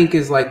 that I think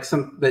is like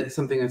something that's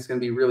going to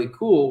be really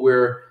cool,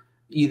 where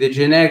the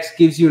genetics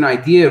gives you an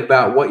idea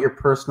about what your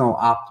personal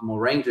optimal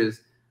range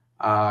is.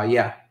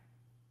 Yeah.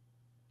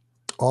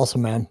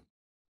 Awesome, man.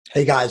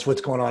 Hey guys,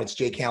 what's going on? It's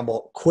Jay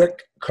Campbell.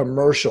 Quick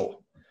commercial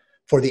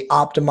for the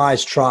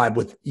Optimized Tribe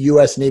with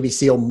U.S. Navy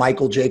SEAL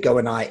Michael Jaco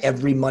and I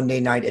every Monday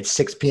night at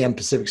 6 p.m.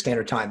 Pacific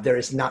Standard Time. There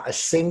is not a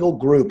single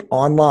group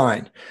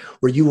online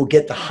where you will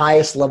get the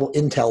highest level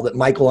intel that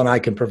Michael and I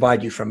can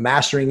provide you, from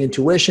mastering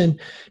intuition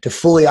to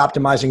fully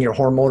optimizing your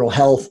hormonal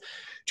health,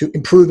 to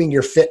improving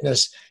your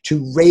fitness,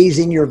 to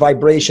raising your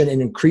vibration and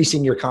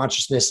increasing your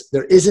consciousness.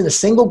 There isn't a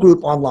single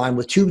group online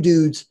with two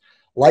dudes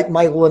like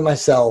Michael and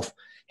myself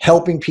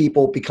helping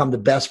people become the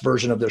best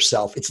version of their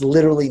self. It's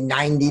literally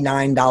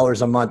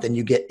 $99 a month, and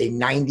you get a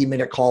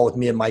 90-minute call with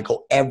me and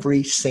Michael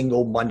every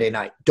single Monday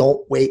night.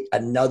 Don't wait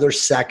another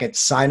second.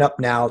 Sign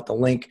up now at the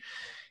link,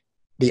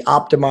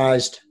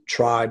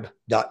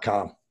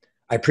 theoptimizedtribe.com.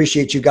 I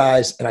appreciate you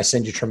guys, and I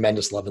send you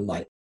tremendous love and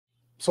light.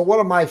 So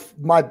one of my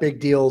big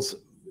deals,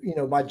 you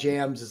know, my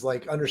jams is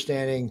like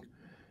understanding,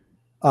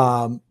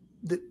 you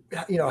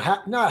know,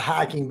 not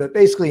hacking, but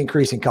basically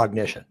increasing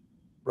cognition,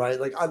 right?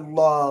 Like I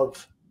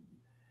love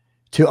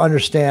to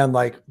understand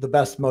like the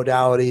best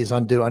modalities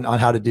on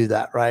how to do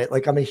that, right?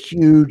 Like I'm a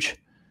huge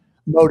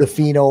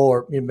modafinil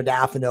or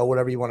modafinil,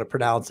 whatever you want to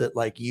pronounce it,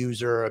 like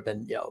user. I've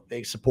been, you know,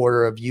 big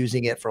supporter of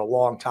using it for a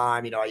long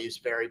time. You know, I use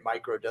very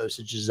micro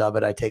dosages of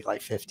it. I take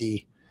like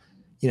 50,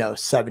 you know,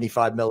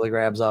 75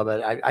 milligrams of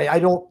it. I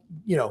don't,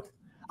 you know,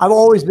 I've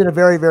always been a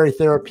very, very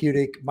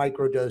therapeutic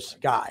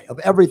microdose guy of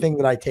everything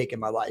that I take in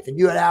my life. And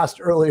you had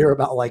asked earlier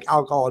about like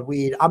alcohol and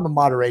weed. I'm a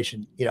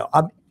moderation, you know,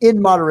 I'm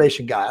in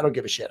moderation guy. I don't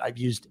give a shit. I've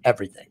used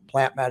everything,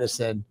 plant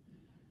medicine,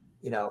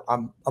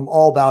 I'm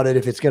all about it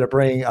if it's going to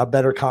bring a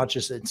better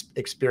conscious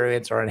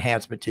experience or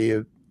enhancement to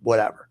you,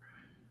 whatever.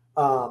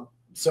 But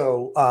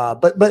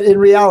in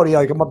reality,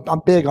 like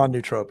I'm big on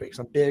nootropics.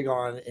 I'm big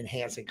on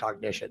enhancing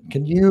cognition.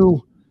 Can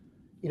you,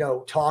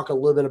 talk a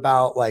little bit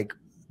about like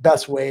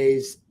best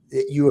ways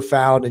that you have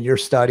found in your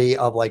study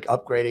of like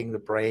upgrading the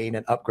brain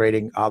and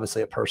upgrading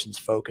obviously a person's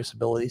focus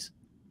abilities?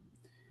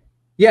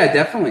 Yeah,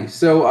 definitely.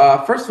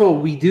 So first of all,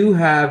 we do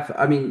have,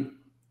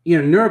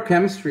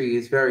 neurochemistry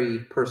is very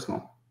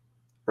personal,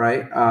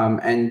 right?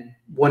 And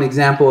one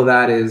example of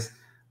that is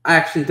I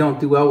actually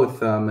don't do well with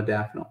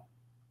modafinil,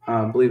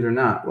 believe it or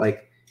not.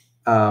 Like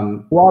a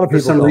lot of people for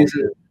some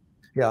reason.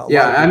 Yeah.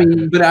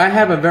 But I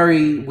have a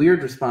very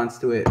weird response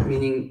to it,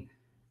 meaning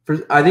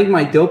I think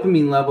my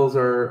dopamine levels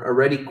are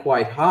already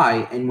quite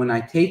high. And when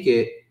I take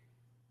it,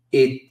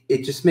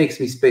 it just makes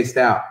me spaced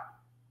out.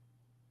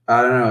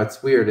 I don't know.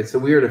 It's weird. It's a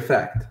weird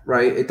effect,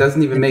 right? It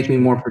doesn't even make me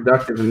more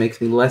productive. It makes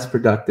me less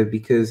productive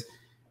because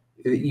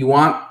you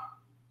want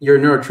your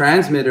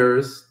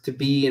neurotransmitters to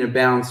be in a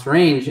balanced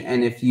range.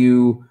 And if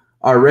you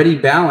are already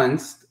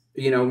balanced,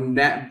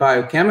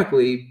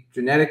 biochemically,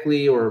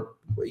 genetically, or,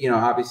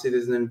 obviously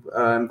there's an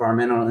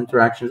environmental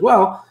interaction as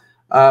well.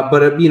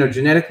 But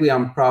genetically,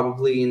 I'm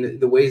probably in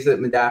the ways that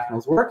modafinil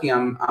is working.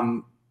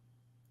 I'm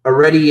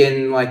already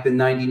in like the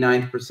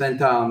 99th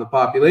percentile in the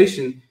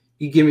population.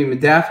 You give me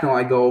modafinil,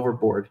 I go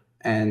overboard,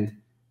 and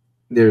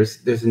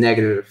there's a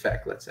negative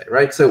effect, let's say,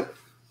 right? So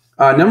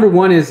number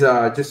one is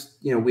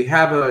we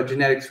have a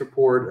genetics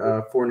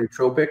report for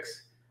nootropics.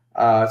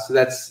 So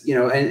that's,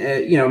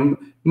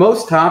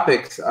 most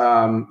topics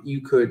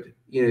you could,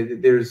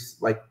 there's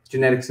like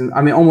genetics, and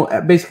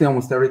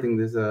almost everything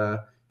there's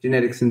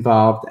genetics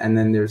involved, and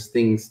then there's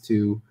things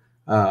to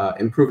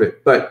improve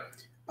it. But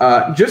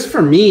just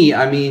for me,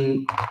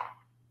 I'm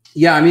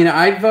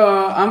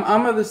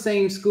of the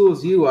same school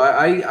as you.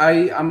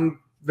 I'm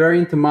very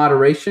into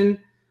moderation.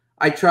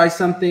 I try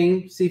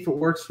something, see if it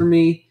works for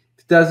me.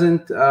 If it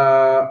doesn't,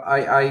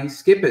 I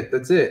skip it.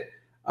 That's it.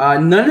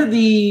 None of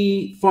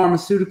the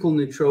pharmaceutical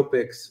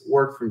nootropics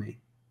work for me.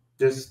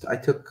 I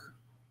took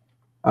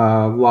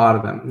a lot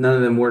of them. None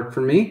of them worked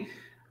for me.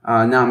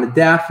 Not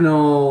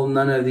modafinil.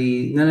 None of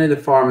the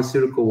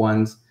pharmaceutical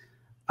ones.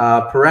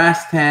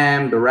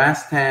 Parastams.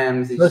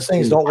 Those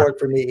things don't work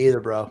for me either,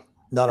 bro.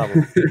 None of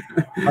them.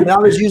 I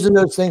was using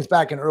those things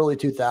back in early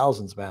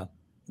 2000s, man.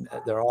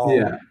 They're all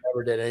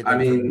never did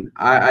anything.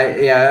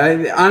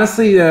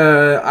 Honestly,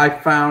 I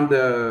found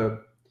a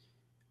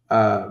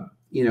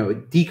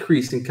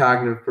decrease in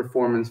cognitive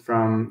performance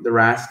from the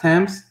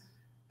rastams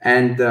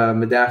and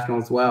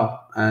modafinil as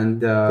well.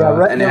 And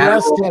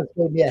rastams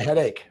gave me a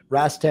headache.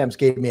 Rastams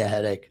gave me a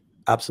headache.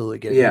 Absolutely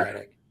gave me a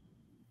headache.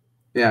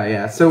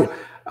 Yeah. So,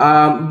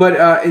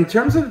 but in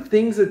terms of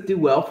things that do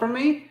well for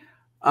me,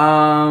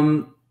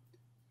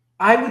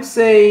 I would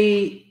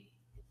say,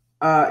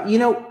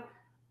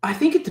 I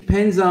think it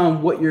depends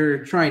on what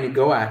you're trying to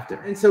go after.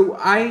 And so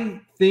I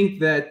think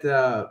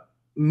that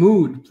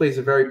mood plays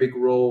a very big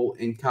role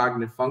in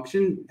cognitive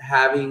function,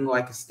 having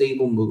like a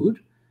stable mood,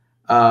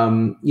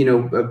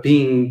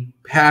 being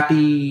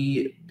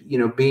happy,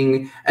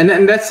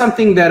 and that's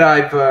something that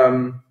I've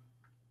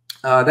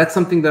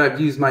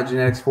used my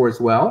genetics for as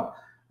well,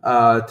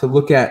 to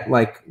look at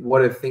like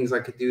what are the things I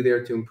could do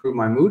there to improve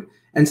my mood.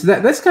 And so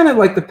that's kind of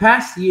like the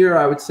past year,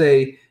 I would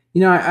say,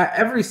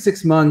 every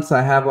 6 months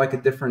I have like a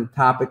different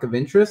topic of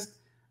interest,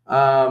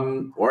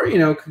 or,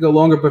 it could go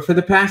longer, but for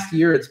the past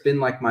year, it's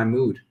been like my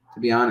mood, to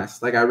be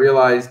honest. Like I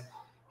realized,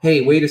 hey,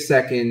 wait a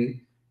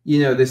second,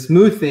 this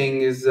mood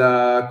thing is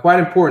quite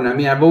important. I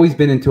mean, I've always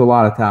been into a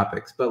lot of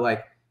topics, but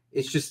like,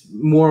 it's just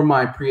more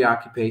my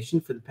preoccupation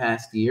for the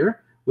past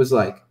year was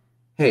like,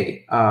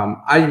 hey,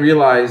 I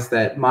realized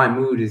that my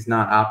mood is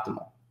not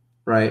optimal,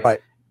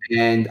 right?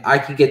 And I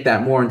could get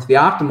that more into the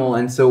optimal.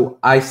 And so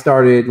I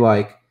started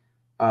like,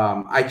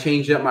 I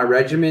changed up my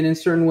regimen in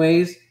certain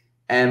ways,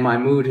 and my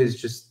mood has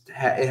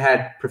it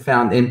had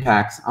profound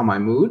impacts on my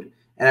mood.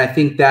 And I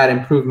think that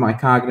improved my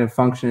cognitive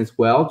function as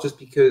well, just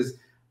because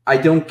I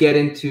don't get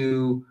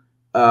into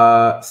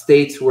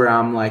states where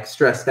I'm like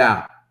stressed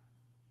out.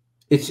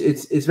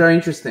 It's very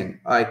interesting.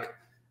 Like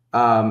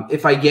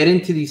if I get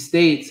into these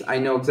states, I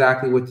know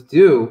exactly what to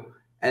do,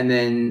 and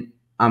then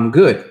I'm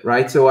good,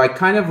 right? So I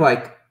kind of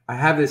like, I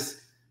have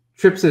this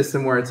trip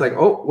system where it's like,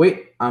 oh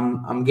wait,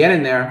 I'm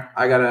getting there.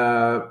 I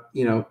gotta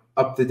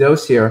up the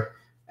dose here.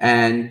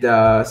 And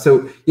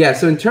so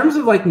in terms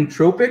of like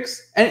nootropics,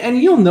 and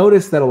you'll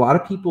notice that a lot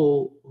of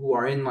people who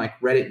are in like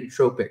Reddit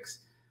nootropics,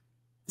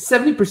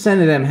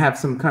 70% of them have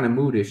some kind of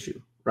mood issue,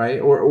 right?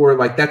 Or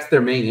like that's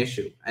their main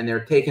issue, and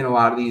they're taking a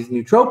lot of these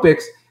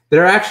nootropics that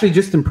are actually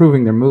just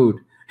improving their mood.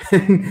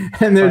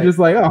 And they're just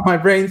like, oh, my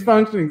brain's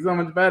functioning so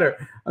much better.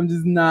 I'm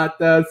just not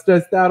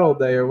stressed out all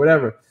day or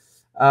whatever.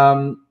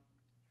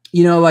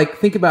 Like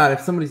think about if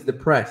somebody's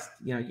depressed,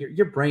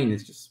 your brain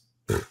is just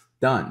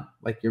done.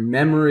 Like your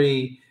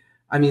memory,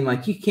 I mean,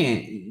 like you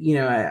can't,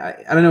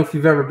 I don't know if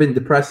you've ever been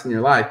depressed in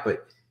your life,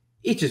 but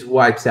it just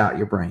wipes out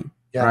your brain,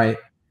 right?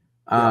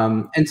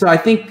 And so I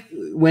think,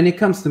 when it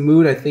comes to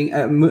mood, I think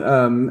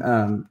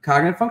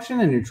cognitive function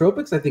and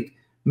nootropics, I think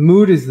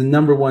mood is the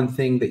 #1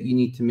 thing that you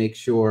need to make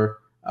sure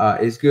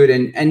is good.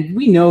 And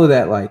we know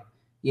that, like,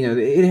 you know,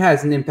 it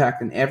has an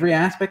impact on every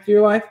aspect of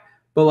your life,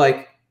 but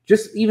like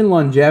just even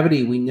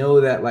longevity, we know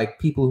that like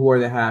people who are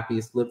the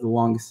happiest live the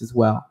longest as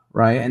well,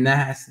 right? And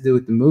that has to do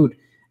with the mood.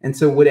 And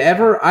so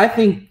whatever I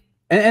think,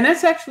 and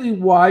that's actually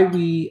why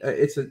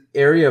it's an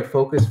area of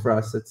focus for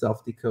us at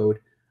Self Decode.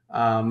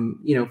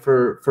 You know,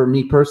 for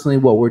me personally,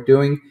 what we're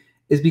doing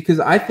is because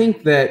I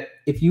think that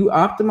if you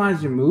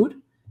optimize your mood,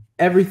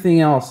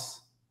 everything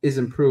else is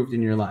improved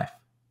in your life.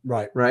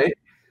 Right. Right.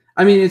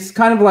 I mean, it's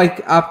kind of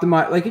like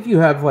like if you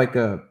have like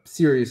a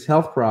serious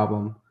health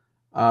problem,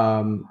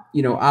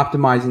 you know,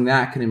 optimizing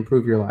that can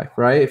improve your life,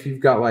 right? If you've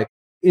got like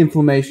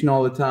inflammation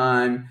all the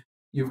time,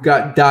 you've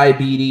got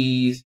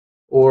diabetes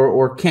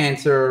or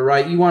cancer,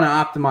 right? You want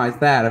to optimize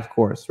that, of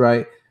course,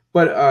 right?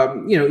 But,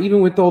 you know,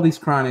 even with all these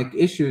chronic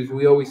issues,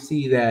 we always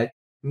see that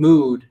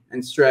mood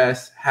and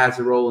stress has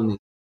a role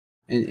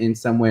in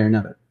some way or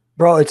another.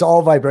 Bro, it's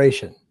all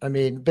vibration. I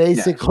mean,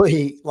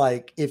 basically,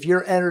 like if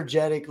you're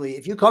energetically,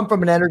 if you come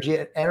from an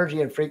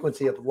energy and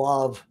frequency of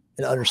love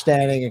and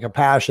understanding and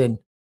compassion,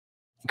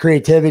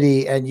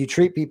 creativity, and you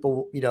treat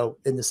people, you know,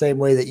 in the same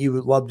way that you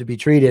would love to be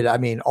treated, I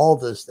mean, all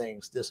those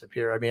things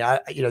disappear. I mean,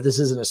 you know, this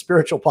isn't a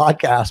spiritual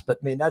podcast, but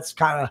I mean, that's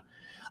kind of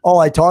all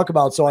I talk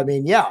about. So, I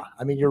mean, yeah,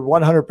 I mean, you're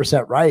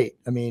 100% right.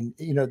 I mean,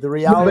 you know, the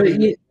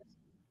reality,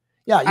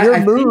 your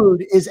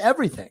mood is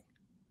everything.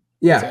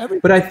 Yeah.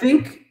 But I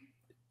think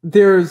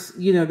there's,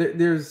 you know,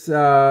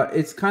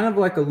 it's kind of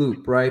like a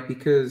loop, right?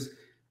 Because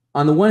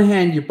on the one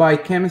hand, your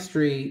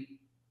biochemistry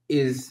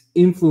is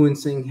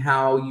influencing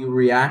how you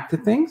react to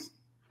things.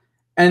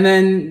 And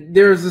then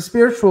there's the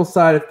spiritual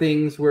side of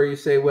things where you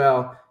say,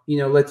 well, you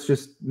know, let's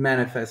just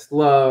manifest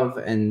love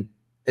and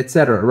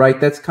etc. Right?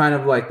 That's kind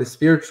of like the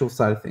spiritual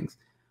side of things.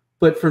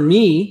 But for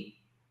me,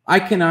 I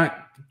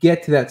cannot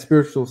get to that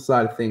spiritual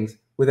side of things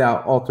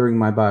without altering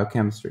my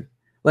biochemistry.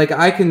 Like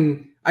I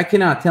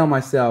cannot tell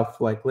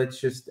myself like, let's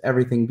just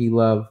everything be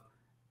love.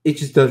 It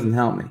just doesn't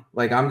help me.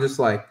 Like I'm just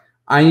like,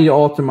 I need to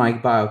alter my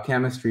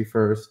biochemistry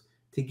first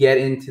to get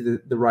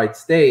into the right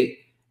state.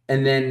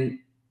 And then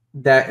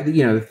that,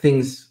 you know,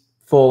 things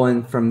fall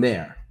in from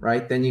there,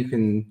 right? Then you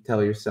can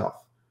tell yourself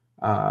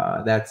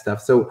that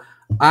stuff. So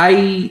so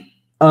I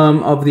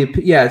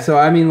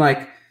mean,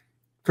 like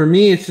for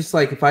me, it's just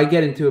like if I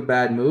get into a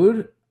bad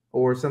mood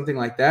or something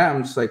like that,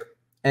 I'm just like,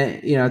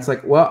 and you know, it's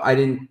like, well, I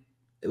didn't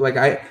like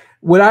I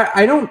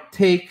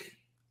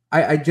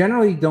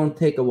generally don't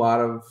take a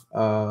lot of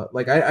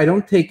like I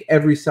don't take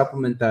every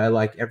supplement that I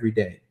like every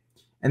day.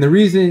 And the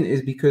reason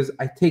is because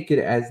I take it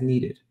as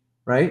needed,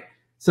 right?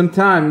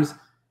 Sometimes,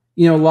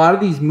 you know, a lot of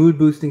these mood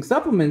boosting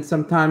supplements,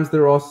 sometimes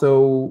they're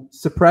also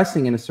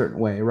suppressing in a certain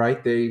way,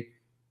 right? They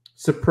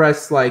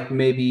suppress like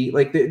maybe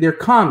like they're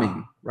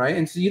calming, right?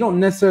 And so you don't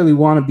necessarily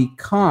want to be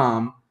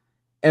calm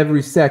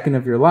every second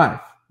of your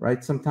life,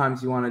 right?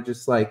 Sometimes you want to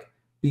just like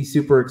be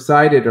super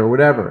excited or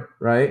whatever,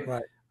 right?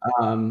 Right.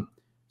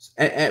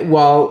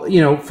 While,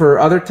 you know, for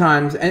other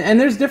times, and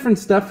there's different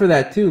stuff for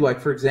that too. Like,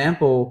 for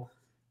example,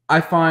 I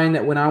find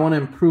that when I want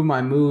to improve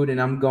my mood and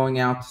I'm going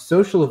out to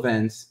social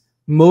events,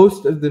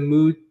 most of the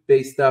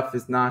mood-based stuff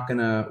is not going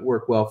to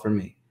work well for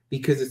me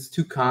because it's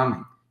too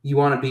calming. You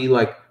want to be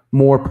like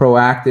more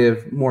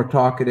proactive, more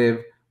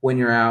talkative when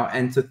you're out.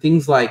 And so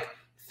things like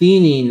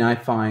theanine, I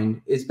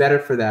find, is better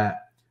for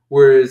that.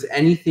 Whereas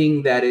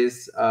anything that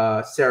is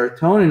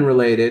serotonin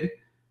related,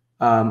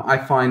 I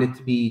find it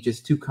to be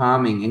just too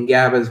calming, and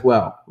GABA as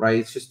well, right?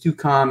 It's just too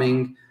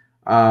calming.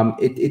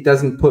 It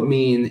doesn't put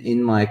me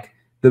in like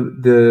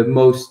the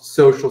most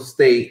social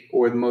state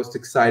or the most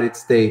excited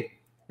state.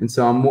 And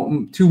so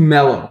I'm too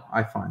mellow,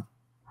 I find.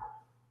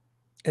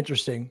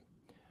 Interesting.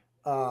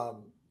 So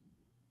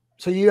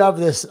you have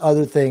this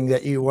other thing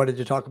that you wanted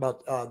to talk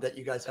about that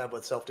you guys have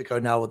with Self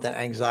Decode now with that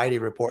anxiety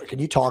report. Can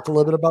you talk a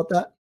little bit about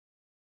that?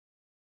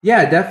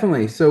 Yeah,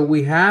 definitely. So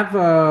we have,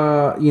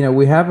 you know,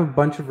 we have a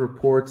bunch of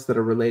reports that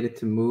are related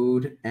to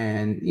mood,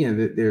 and you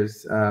know,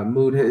 there's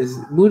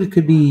mood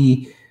could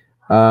be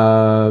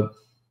carved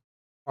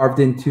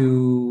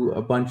into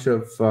a bunch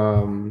of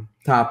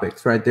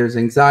topics, right? There's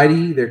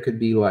anxiety. There could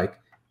be like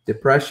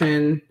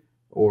depression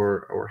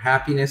or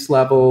happiness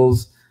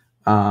levels,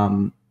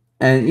 and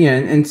yeah,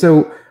 and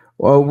so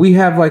we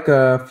have like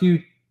a few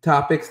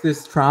topics.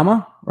 This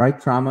trauma, right?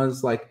 Trauma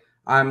is like.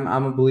 I'm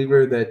a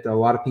believer that a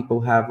lot of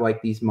people have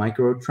like these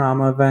micro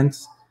trauma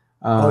events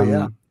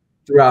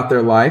throughout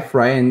their life,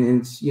 right?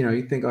 And you know,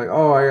 you think like,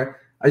 oh,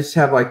 I just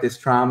have like this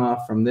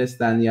trauma from this,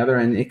 that, and the other,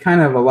 and it kind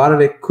of a lot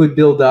of it could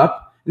build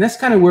up, and that's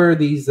kind of where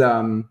these you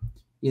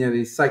know,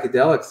 these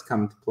psychedelics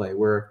come to play,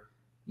 where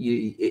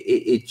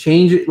it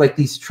changes, like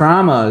these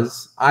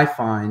traumas, I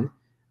find,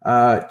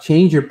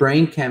 change your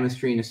brain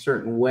chemistry in a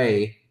certain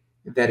way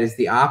that is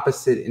the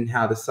opposite in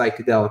how the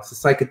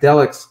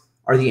psychedelics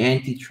are the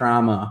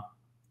anti-trauma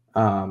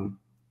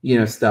you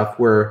know, stuff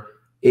where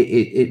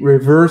it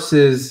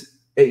reverses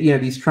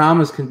these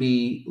traumas can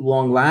be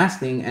long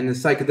lasting, and the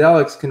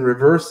psychedelics can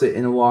reverse it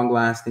in a long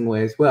lasting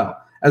way as well.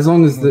 As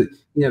long as the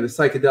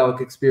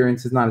psychedelic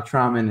experience is not a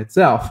trauma in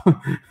itself,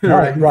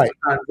 right? Right.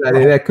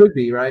 That could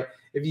be, right?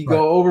 If you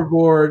go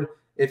overboard,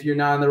 if you're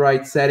not in the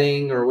right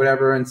setting or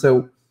whatever. And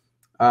so,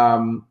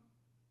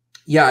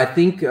 yeah, I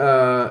think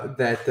so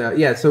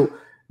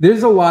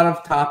there's a lot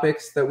of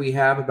topics that we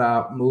have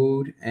about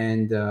mood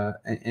and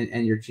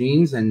your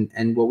genes.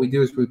 And what we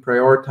do is we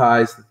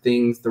prioritize the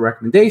things, the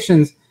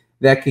recommendations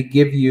that could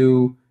give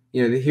you,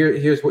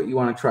 here's what you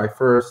want to try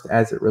first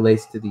as it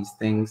relates to these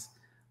things.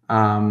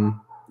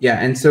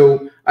 And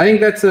so I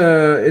think it's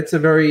a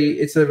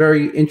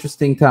very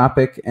interesting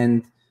topic.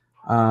 And,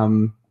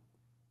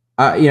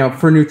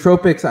 for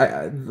nootropics,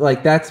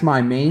 that's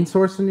my main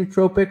source of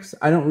nootropics.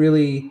 I don't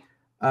really,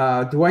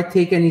 do I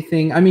take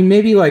anything? I mean,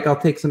 maybe like I'll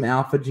take some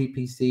alpha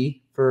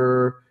GPC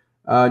for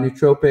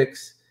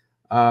nootropics.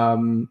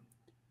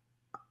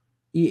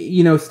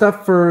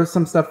 Stuff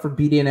for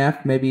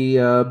BDNF, maybe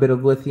a bit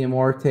of lithium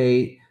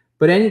orotate.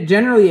 But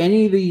generally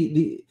any of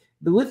the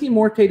lithium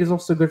orotate is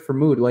also good for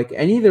mood. Like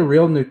any of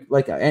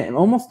the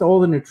almost all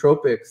the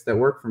nootropics that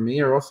work for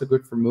me are also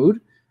good for mood.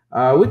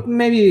 With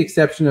maybe the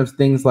exception of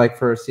things like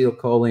for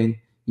acetylcholine,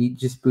 you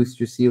just boost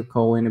your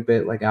acetylcholine a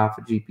bit, like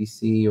alpha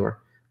GPC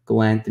or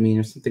galantamine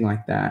or something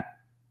like that.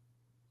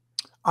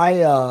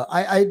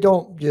 I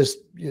don't just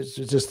as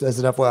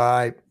an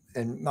FYI,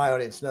 and my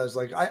audience knows,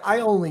 like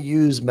I only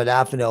use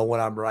modafinil when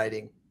I'm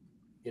writing,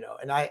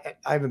 and I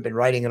haven't been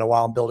writing in a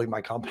while. I'm building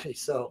my company.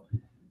 So,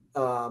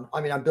 I'm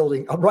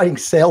writing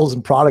sales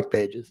and product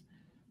pages,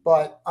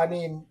 but I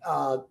mean,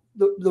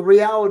 the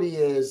reality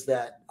is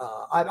that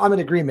I'm in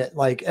agreement.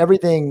 Like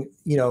everything,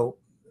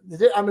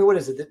 what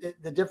is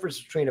it? The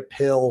difference between a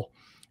pill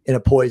and a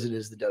poison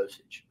is the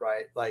dosage,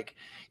 right? Like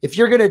if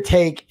you're going to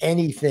take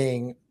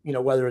anything,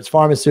 whether it's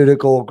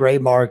pharmaceutical, gray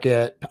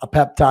market, a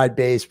peptide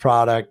based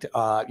product,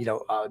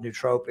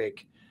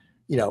 nootropic,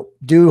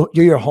 do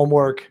your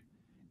homework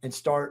and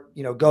start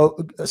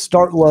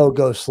low,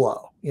 go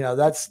slow.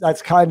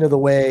 That's kind of the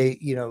way,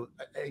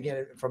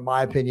 again, from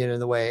my opinion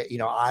and the way,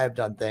 I have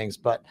done things,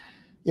 but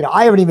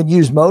I haven't even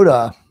used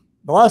Moda.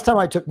 The last time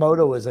I took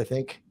Moda was, I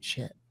think, it's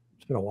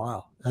been a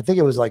while. I think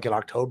it was like in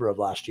October of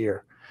last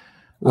year.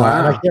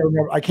 Wow. And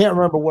I can't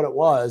remember what it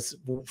was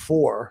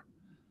for.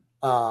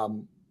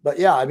 But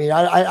yeah, I mean,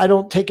 I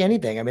don't take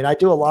anything. I mean, I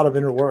do a lot of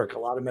inner work, a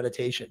lot of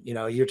meditation.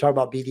 You're talking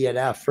about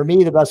BDNF. For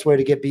me, the best way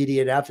to get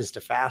BDNF is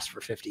to fast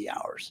for 50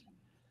 hours,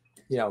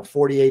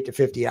 48 to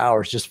 50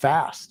 hours, just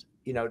fast,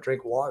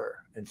 drink water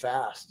and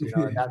fast,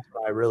 and that's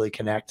what I really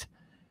connect.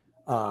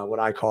 What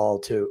I call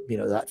to,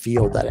 that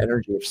field, that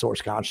energy of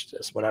source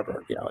consciousness,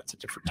 whatever, it's a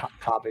different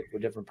topic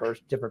with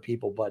different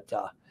people. But,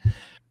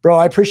 bro,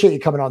 I appreciate you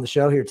coming on the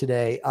show here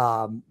today.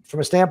 From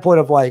a standpoint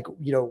of like,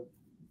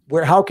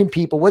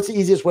 what's the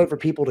easiest way for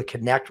people to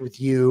connect with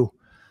you?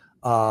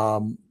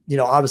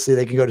 Obviously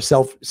they can go to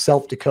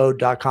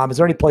selfdecode.com. Is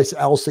there any place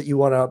else that you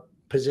want to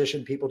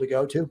position people to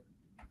go to?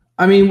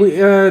 I mean,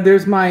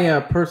 there's my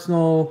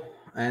personal,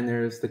 and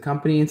there's the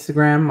company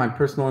Instagram. My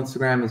personal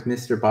Instagram is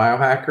Mr.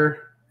 Biohacker.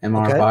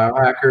 MR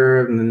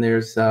Biohacker, and then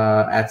there's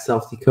at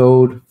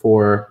self-decode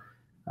for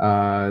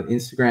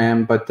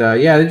Instagram. But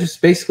they're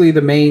just basically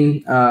the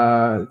main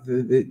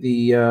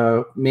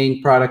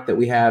main product that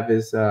we have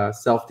is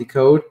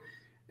self-decode,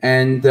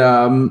 and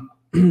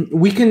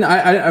we can.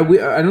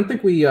 I don't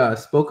think we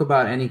spoke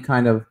about any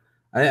kind of.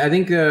 I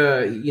think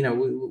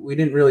we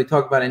didn't really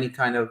talk about any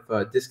kind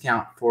of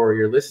discount for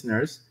your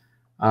listeners,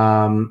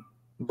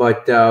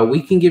 but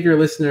we can give your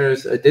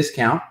listeners a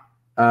discount.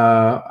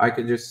 I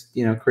could just,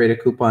 create a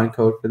coupon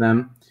code for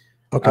them.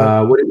 Okay.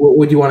 What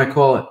would you want to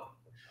call it?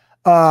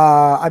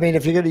 I mean,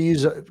 if you're going to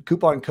use a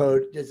coupon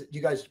code,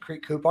 you guys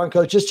create coupon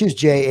codes? Just use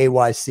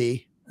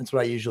𝙤𝙤. That's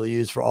what I usually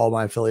use for all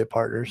my affiliate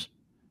partners.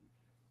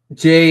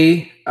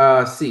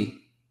 𝙤𝙤.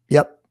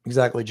 Yep,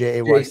 exactly.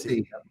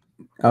 𝙤𝙤.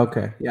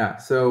 Okay. Yeah.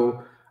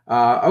 So,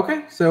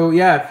 okay. So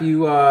yeah, if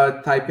you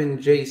type in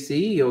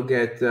JC, you'll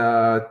get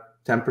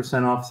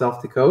 10% off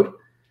self-decode.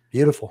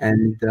 Beautiful.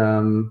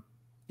 And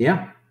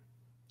yeah.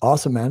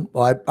 Awesome, man.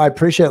 Well, I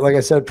appreciate it. Like I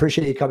said,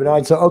 appreciate you coming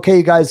on. So, okay,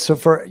 you guys. So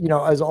for,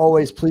 as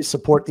always, please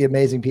support the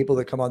amazing people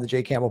that come on the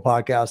Jay Campbell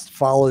podcast.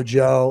 Follow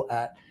Joe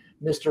at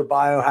Mr.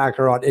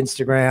 Biohacker on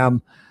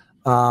Instagram.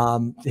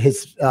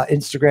 His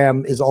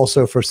Instagram is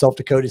also for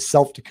self-decode is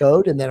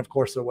self-decode. And then of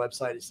course their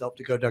website is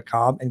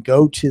selfdecode.com, and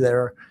go to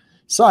their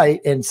site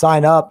and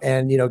sign up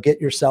and,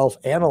 get yourself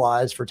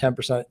analyzed for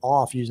 10%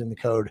 off using the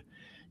code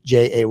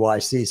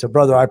𝙤𝙤. So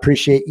brother, I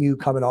appreciate you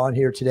coming on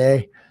here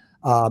today.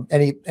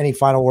 Any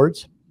final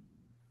words?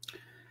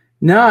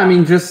 No, I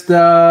mean, just,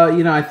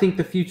 I think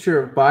the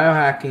future of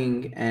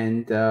biohacking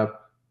and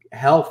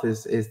health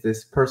is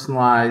this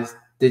personalized,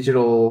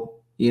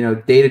 digital,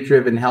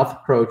 data-driven health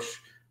approach,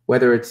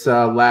 whether it's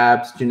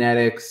labs,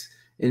 genetics,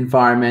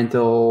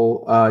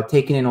 environmental,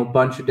 taking in a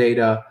bunch of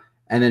data,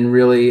 and then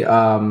really,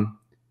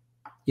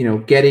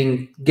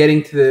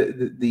 getting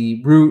to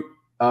the root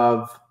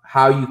of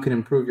how you can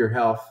improve your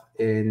health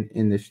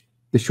in the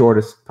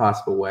shortest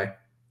possible way.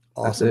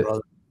 Awesome,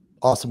 brother.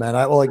 Awesome, man.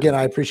 Well, again,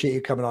 I appreciate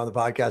you coming on the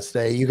podcast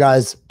today. You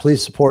guys,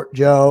 please support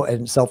Joe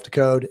and Self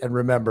Decode. And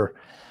remember,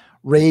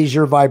 raise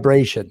your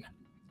vibration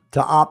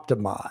to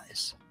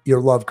optimize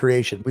your love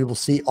creation. We will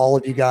see all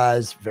of you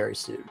guys very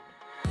soon.